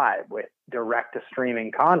than vibe with direct to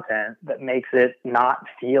streaming content that makes it not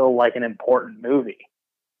feel like an important movie.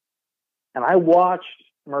 And I watched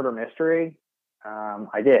Murder Mystery.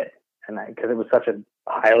 I did. And because it was such a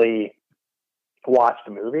highly watched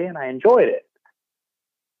movie, and I enjoyed it,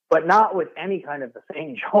 but not with any kind of the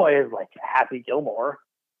same joy as, like, Happy Gilmore.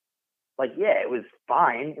 Like, yeah, it was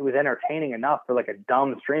fine. It was entertaining enough for, like, a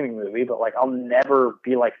dumb streaming movie, but, like, I'll never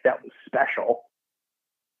be like, that was special.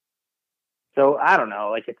 So I don't know.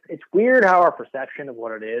 Like, it's weird how our perception of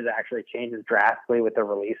what it is actually changes drastically with the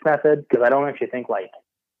release method. Because I don't actually think, like,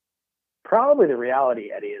 probably the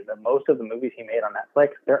reality, Eddie, is that most of the movies he made on Netflix,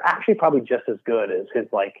 they're actually probably just as good as his,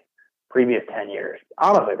 like, previous 10 years.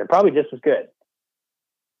 Honestly, they're probably just as good.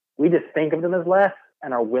 We just think of them as less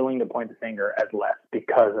and are willing to point the finger as less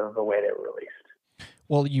because of the way they were released.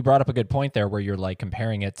 Well, you brought up a good point there where you're like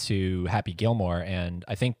comparing it to Happy Gilmore. And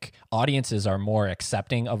I think audiences are more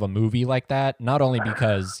accepting of a movie like that, not only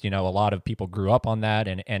because, a lot of people grew up on that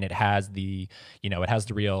and it has the, it has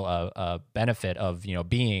the real benefit of,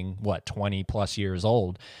 being what, 20 plus years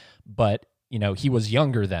old, but, he was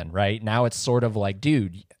younger then, right? Now it's sort of like,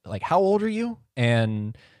 dude, like, how old are you?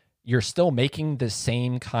 And you're still making the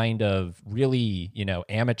same kind of really,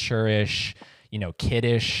 amateurish,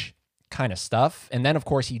 kiddish kind of stuff. And then of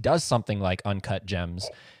course he does something like Uncut Gems,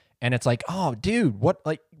 and it's like, oh dude, what,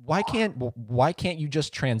 like, why can't you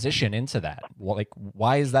just transition into that? Well, like,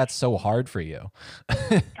 why is that so hard for you?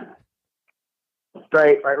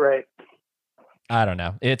 Right. I don't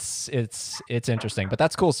know. It's interesting, but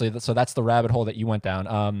that's cool. So that's the rabbit hole that you went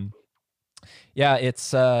down. Yeah,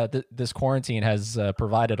 it's this quarantine has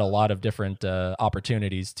provided a lot of different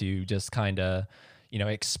opportunities to just kind of,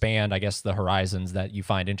 expand, I guess, the horizons that you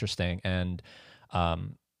find interesting. And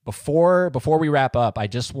before we wrap up, I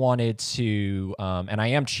just wanted to, and I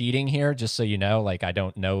am cheating here, just so you know, like I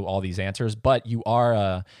don't know all these answers, but you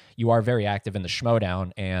are very active in the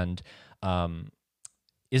Schmodown, and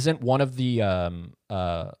isn't one of the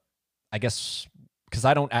I guess, because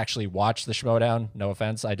I don't actually watch the Schmodown, no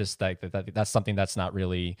offense. I just think that's something that's not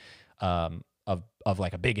really of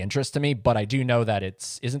like a big interest to me. But I do know that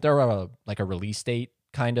isn't there a release date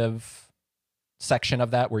kind of section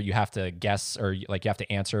of that where you have to guess, or like you have to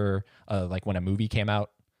answer like when a movie came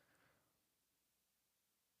out?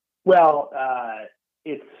 Well,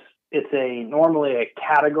 it's normally a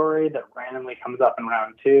category that randomly comes up in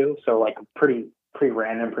round two, so like pretty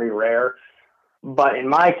random, pretty rare. But in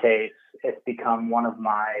my case, it's become one of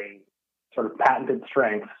my sort of patented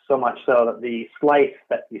strengths, so much so that the slice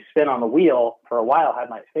that you spin on the wheel for a while had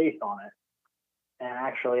my face on it. And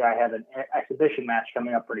actually, I have an exhibition match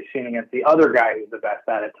coming up pretty soon against the other guy who's the best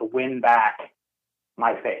at it to win back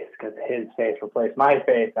my face, because his face replaced my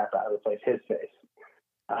face after I replaced his face.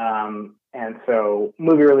 And so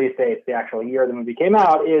movie release dates, the actual year the movie came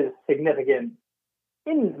out, is significant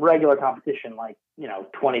in regular competition, like,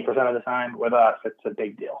 20% of the time. With us, it's a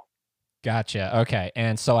big deal. Gotcha. Okay.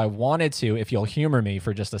 And so I wanted to, if you'll humor me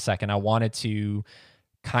for just a second, I wanted to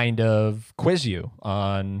kind of quiz you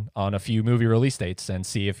on a few movie release dates and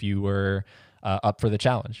see if you were up for the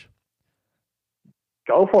challenge.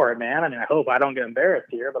 Go for it, man. I mean, I hope I don't get embarrassed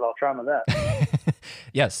here, but I'll try my best.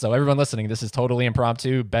 Yes. So everyone listening, this is totally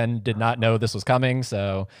impromptu. Ben did not know this was coming.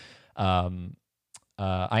 So I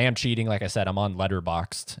am cheating. Like I said, I'm on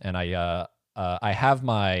Letterboxd, and I have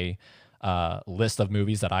my list of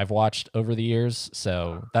movies that I've watched over the years.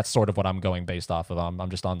 So that's sort of what I'm going based off of. I'm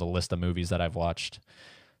just on the list of movies that I've watched.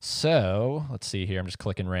 So let's see here. I'm just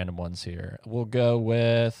clicking random ones here. We'll go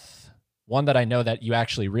with one that I know that you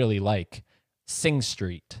actually really like, Sing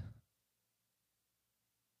Street.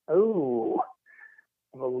 Oh,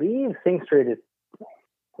 I believe Sing Street is.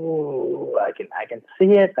 Oh, I can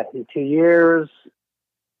see it. I see 2 years.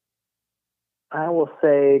 I will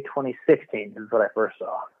say 2016 is what I first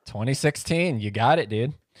saw. 2016, you got it,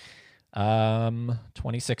 dude.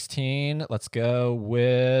 2016. Let's go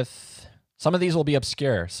with, some of these will be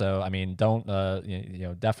obscure, so I mean, don't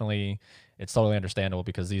definitely, it's totally understandable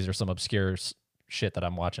because these are some obscure shit that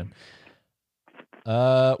I'm watching.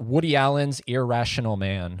 Woody Allen's Irrational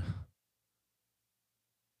Man.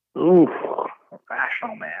 Ooh,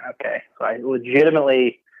 Irrational Man. Okay, so I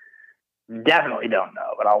legitimately, definitely don't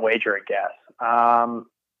know, but I'll wager a guess. Irrational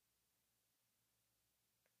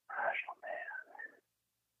Man.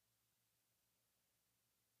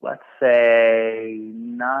 Let's say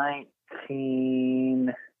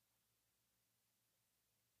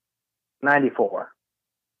 1994.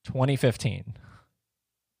 2015.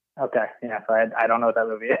 Okay, yeah, so I don't know what that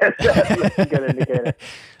movie is. That's a good indicator.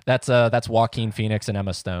 That's Joaquin Phoenix and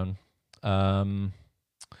Emma Stone.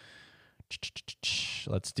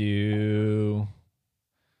 Let's do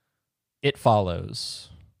It Follows.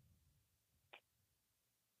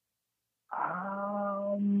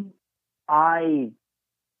 I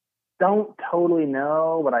don't totally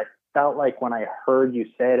know, but I felt like when I heard you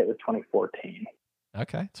say it was 2014.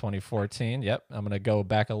 Okay, 2014. Yep. I'm going to go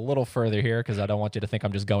back a little further here because I don't want you to think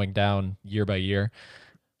I'm just going down year by year.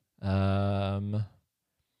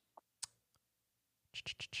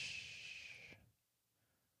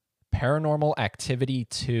 Paranormal Activity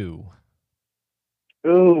 2.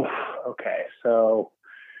 Ooh, okay. So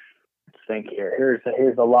let's think here. Here's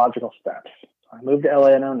the logical steps. I moved to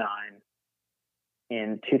LA in 2009.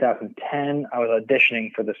 In 2010, I was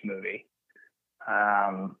auditioning for this movie.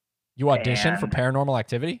 You auditioned for Paranormal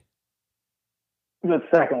Activity? The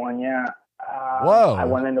second one, yeah. Whoa. I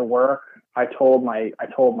went into work. I told my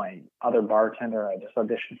other bartender I just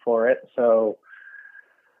auditioned for it. So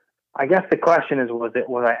I guess the question is, was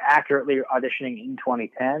I accurately auditioning in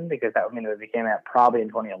 2010? Because that would mean it became out probably in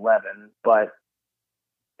 2011. But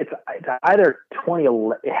it's either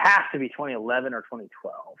 2011. It has to be 2011 or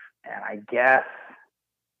 2012. And I guess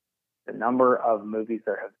the number of movies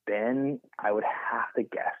there have been, I would have to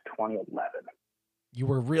guess 2011. You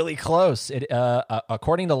were really close. It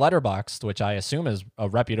according to Letterboxd, which I assume is a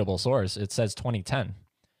reputable source, it says 2010.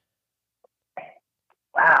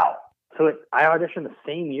 Wow. So I auditioned the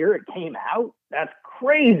same year it came out? That's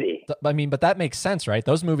crazy. I mean, but that makes sense, right?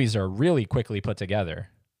 Those movies are really quickly put together.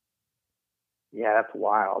 Yeah, that's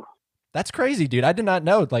wild. That's crazy, dude. I did not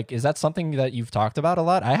know. Like, is that something that you've talked about a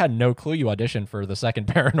lot? I had no clue you auditioned for the second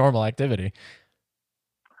Paranormal Activity.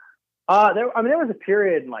 There was a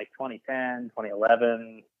period in like 2010,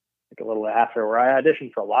 2011, like a little after, where I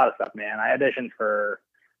auditioned for a lot of stuff, man. I auditioned for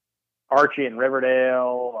Archie and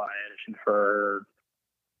Riverdale. I auditioned for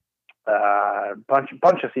a bunch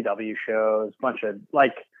of CW shows, there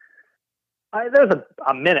was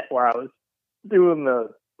a minute where I was doing the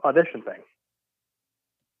audition thing.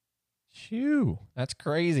 Phew, that's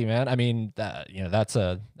crazy, man. I mean, that's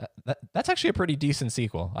actually a pretty decent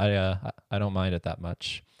sequel. I don't mind it that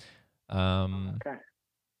much. Okay.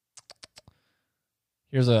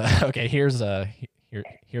 Here's a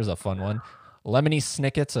fun one. Lemony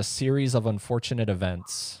Snicket's A Series of Unfortunate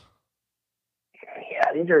Events.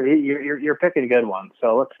 Yeah, these are you're picking good ones.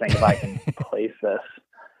 So let's think if I can place this.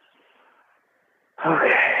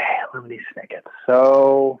 Okay, Lemony Snicket.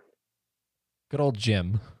 So good old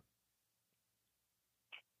Jim.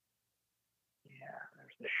 Yeah,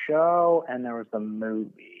 there's the show and there was the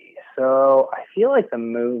movie. So I feel like the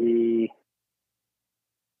movie.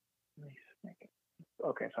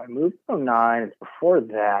 Okay, so I moved to 09. It's before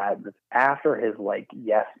that. It's after his like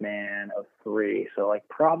Yes Man of 3. So like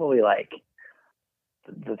probably like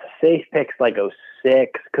the safe pick's like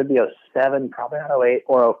 06. Could be 07. Probably not 08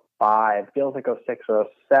 or 05. Feels like 06 or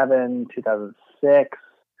 07. 2006.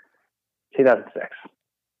 2006.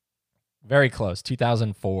 Very close.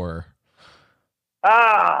 2004.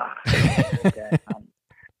 Ah. Okay.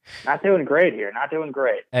 Not doing great here. Not doing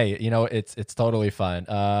great. Hey, it's totally fine.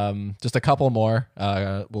 Just a couple more.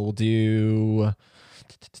 We'll do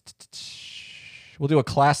a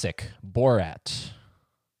classic, Borat.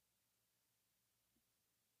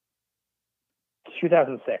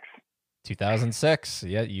 2006. 2006.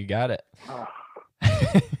 Yeah, you got it. Oh.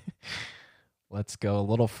 Let's go a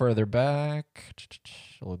little further back.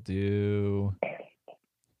 We'll do.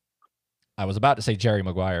 I was about to say Jerry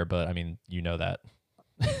Maguire, but I mean, you know that.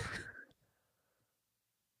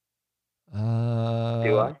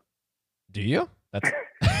 Do I? Do you? That's.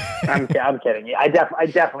 I'm kidding. I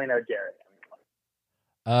definitely know Jerry.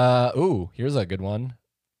 Ooh, here's a good one.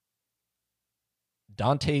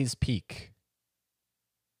 Dante's Peak.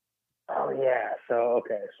 Oh yeah.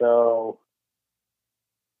 So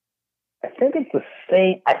I think it's the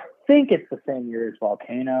same. I think it's the same year as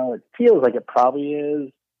Volcano. It feels like it probably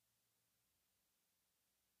is.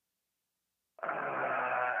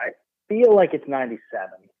 I feel like it's 97.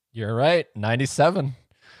 You're right, 97.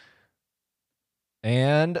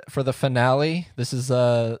 And for the finale, this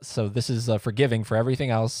is forgiving for everything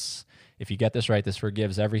else. If you get this right, this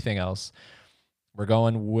forgives everything else. We're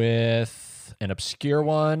going with an obscure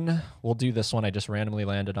one. We'll do this one. I just randomly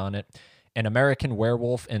landed on it. An American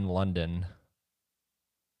Werewolf in London.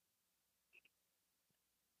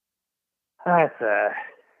 That's a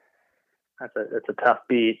tough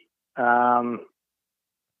beat.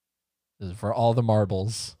 This is for all the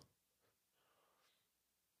marbles.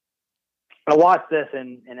 I watched this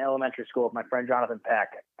in elementary school with my friend Jonathan Peck.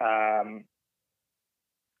 I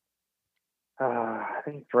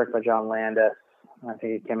think it's directed by John Landis. I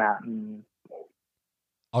think it came out in.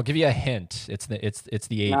 I'll give you a hint. It's the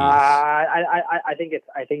 80s. I think it's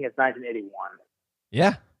 1981.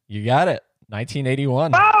 Yeah, you got it.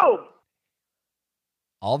 1981. Oh!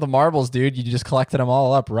 All the marbles, dude. You just collected them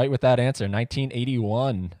all up right with that answer.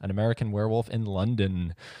 1981, An American Werewolf in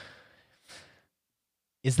London.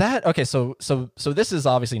 Is that okay? So this is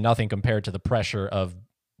obviously nothing compared to the pressure of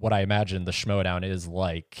what I imagine the Schmoedown is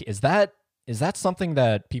like. Is that something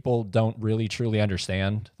that people don't really truly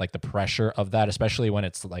understand? Like the pressure of that, especially when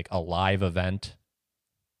it's like a live event?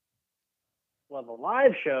 Well, the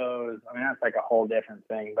live shows, I mean, that's like a whole different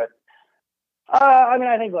thing. But I mean,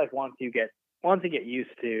 I think like once you get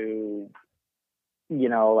used to,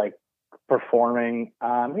 like performing,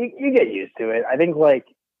 you get used to it. I think like.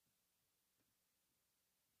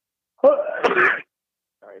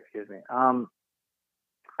 Sorry, excuse me.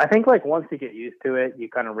 I I think like once you get used to it, you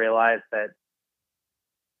kind of realize that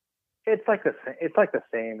it's like the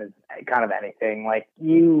same as kind of anything. Like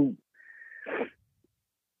if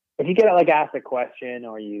you get like asked a question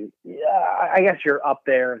or I guess you're up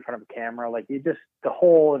there in front of a camera, like the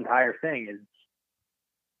whole entire thing is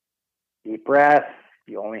deep breath.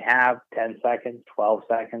 You only have 10 seconds, 12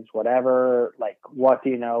 seconds, whatever. Like, what do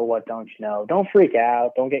you know? What don't you know? Don't freak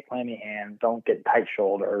out. Don't get clammy hands. Don't get tight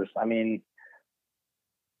shoulders. I mean,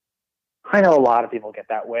 I know a lot of people get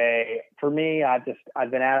that way. For me, I've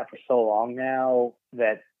been at it for so long now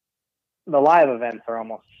that the live events are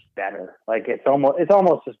almost better. Like it's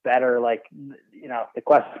almost just better. Like, you know, the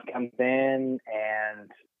question comes in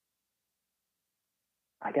and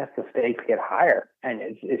I guess the stakes get higher and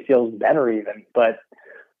it feels better even. But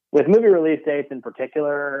with movie release dates in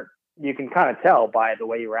particular, you can kind of tell by the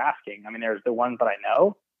way you were asking. I mean, there's the ones that I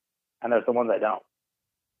know and there's the ones I don't.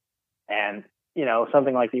 And, you know,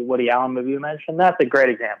 something like the Woody Allen movie you mentioned, that's a great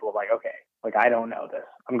example of like, okay, like I don't know this.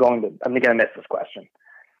 I'm going to miss this question.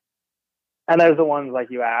 And there's the ones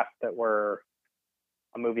like you asked that were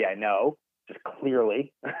a movie I know, just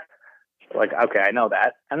clearly. Like, okay, I know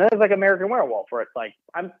that. And then there's like American Werewolf, where it's like,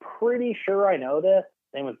 I'm pretty sure I know this.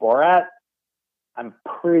 Same with Borat. I'm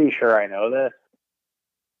pretty sure I know this,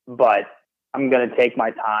 but I'm going to take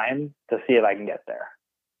my time to see if I can get there.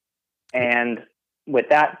 And with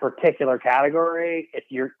that particular category,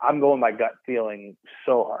 I'm going by gut feeling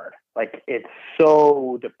so hard. Like, it's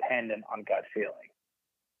so dependent on gut feeling.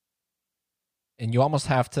 And you almost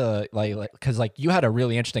have to because you had a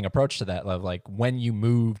really interesting approach to that. Like when you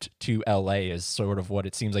moved to LA is sort of what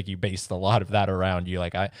it seems like you based a lot of that around. You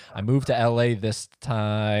like, I moved to LA this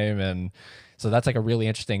time. And so that's like a really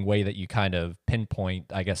interesting way that you kind of pinpoint,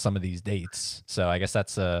 I guess, some of these dates. So I guess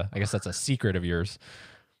that's a secret of yours.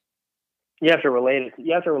 You have to relate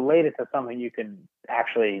it to something you can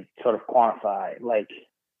actually sort of quantify. Like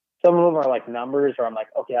some of them are like numbers where I'm like,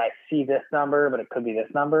 okay, I see this number, but it could be this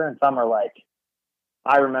number. And some are like,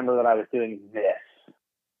 I remember that I was doing this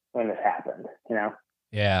when this happened, you know?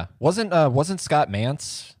 Yeah. Wasn't Scott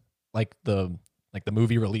Mantz like the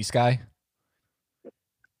movie release guy?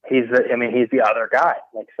 He's the other guy.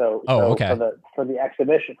 Like, okay. For the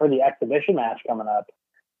exhibition match coming up,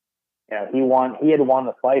 you know, he had won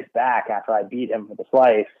the slice back after I beat him for the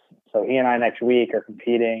slice. So he and I next week are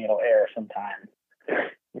competing. It'll air sometime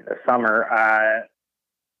in the summer.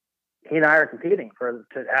 He and I are competing to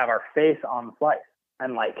have our face on the slice.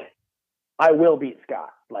 And like, I will beat Scott.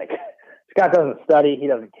 Like, Scott doesn't study. He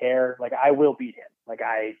doesn't care. Like, I will beat him. Like,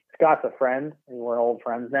 Scott's a friend and we're old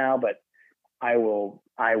friends now, but I will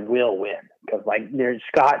win because like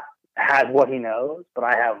Scott has what he knows, but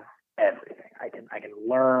I have everything. I can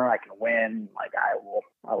learn. I can win. Like, I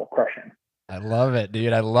will crush him. I love it,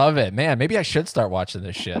 dude. I love it, man. Maybe I should start watching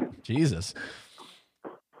this shit. Jesus.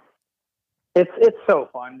 It's so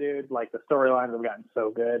fun, dude. Like the storylines have gotten so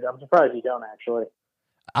good. I'm surprised you don't actually.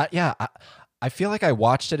 I feel like I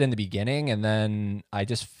watched it in the beginning and then I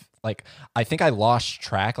just like, I think I lost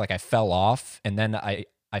track. Like I fell off and then I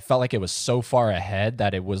felt like it was so far ahead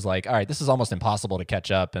that it was like, all right, this is almost impossible to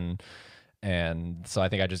catch up. And so I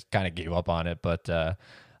think I just kind of gave up on it, but,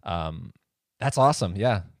 that's awesome.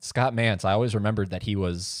 Yeah. Scott Mantz. I always remembered that he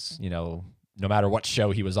was, you know, no matter what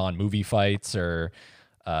show he was on, Movie Fights or,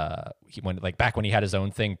 back when he had his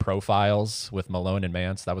own thing, Profiles with Malone and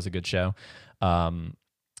Mantz, that was a good show.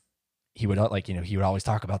 He would he would always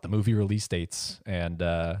talk about the movie release dates. And,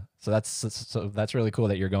 so that's really cool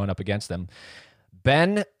that you're going up against them.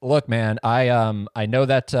 Ben, look, man, I know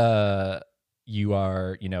that, you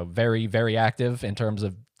are, you know, very, very active in terms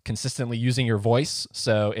of consistently using your voice.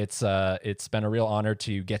 So it's been a real honor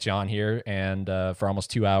to get you on here and, for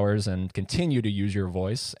almost 2 hours and continue to use your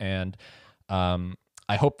voice. And,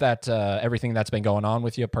 I hope that everything that's been going on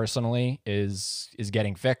with you personally is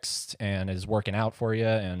getting fixed and is working out for you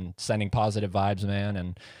and sending positive vibes,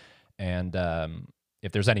 man. And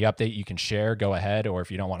if there's any update you can share, go ahead. Or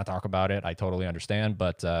if you don't want to talk about it, I totally understand.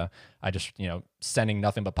 But I just, you know, sending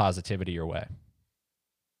nothing but positivity your way.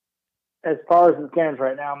 As far as it stands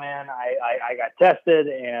right now, man, I got tested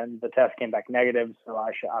and the test came back negative, so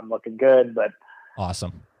I'm looking good. But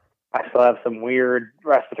awesome. I still have some weird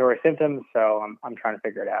respiratory symptoms, so I'm trying to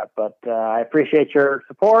figure it out. But I appreciate your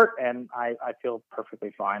support, and I feel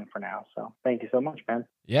perfectly fine for now. So thank you so much, Ben.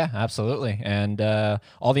 Yeah, absolutely. And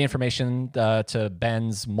all the information to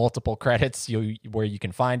Ben's multiple credits, where you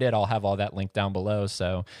can find it, I'll have all that linked down below.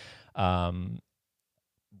 So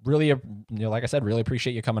really, you know, like I said, really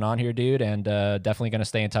appreciate you coming on here, dude, and definitely going to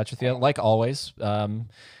stay in touch with you, like always.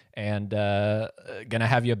 and gonna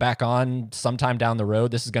have you back on sometime down the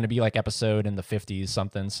road. This is gonna be like episode in the 50s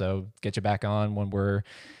something, so get you back on when we're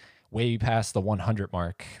way past the 100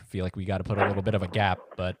 mark. Feel like we got to put a little bit of a gap,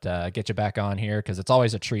 but get you back on here because it's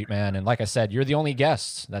always a treat, man. And like I said, you're the only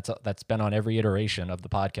guest that's been on every iteration of the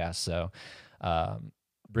podcast, so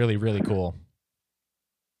really, really cool.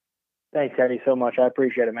 Thanks, Eddie, so much. I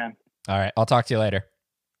appreciate it, man. All right, I'll talk to you later.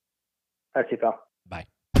 Talk to you, pal.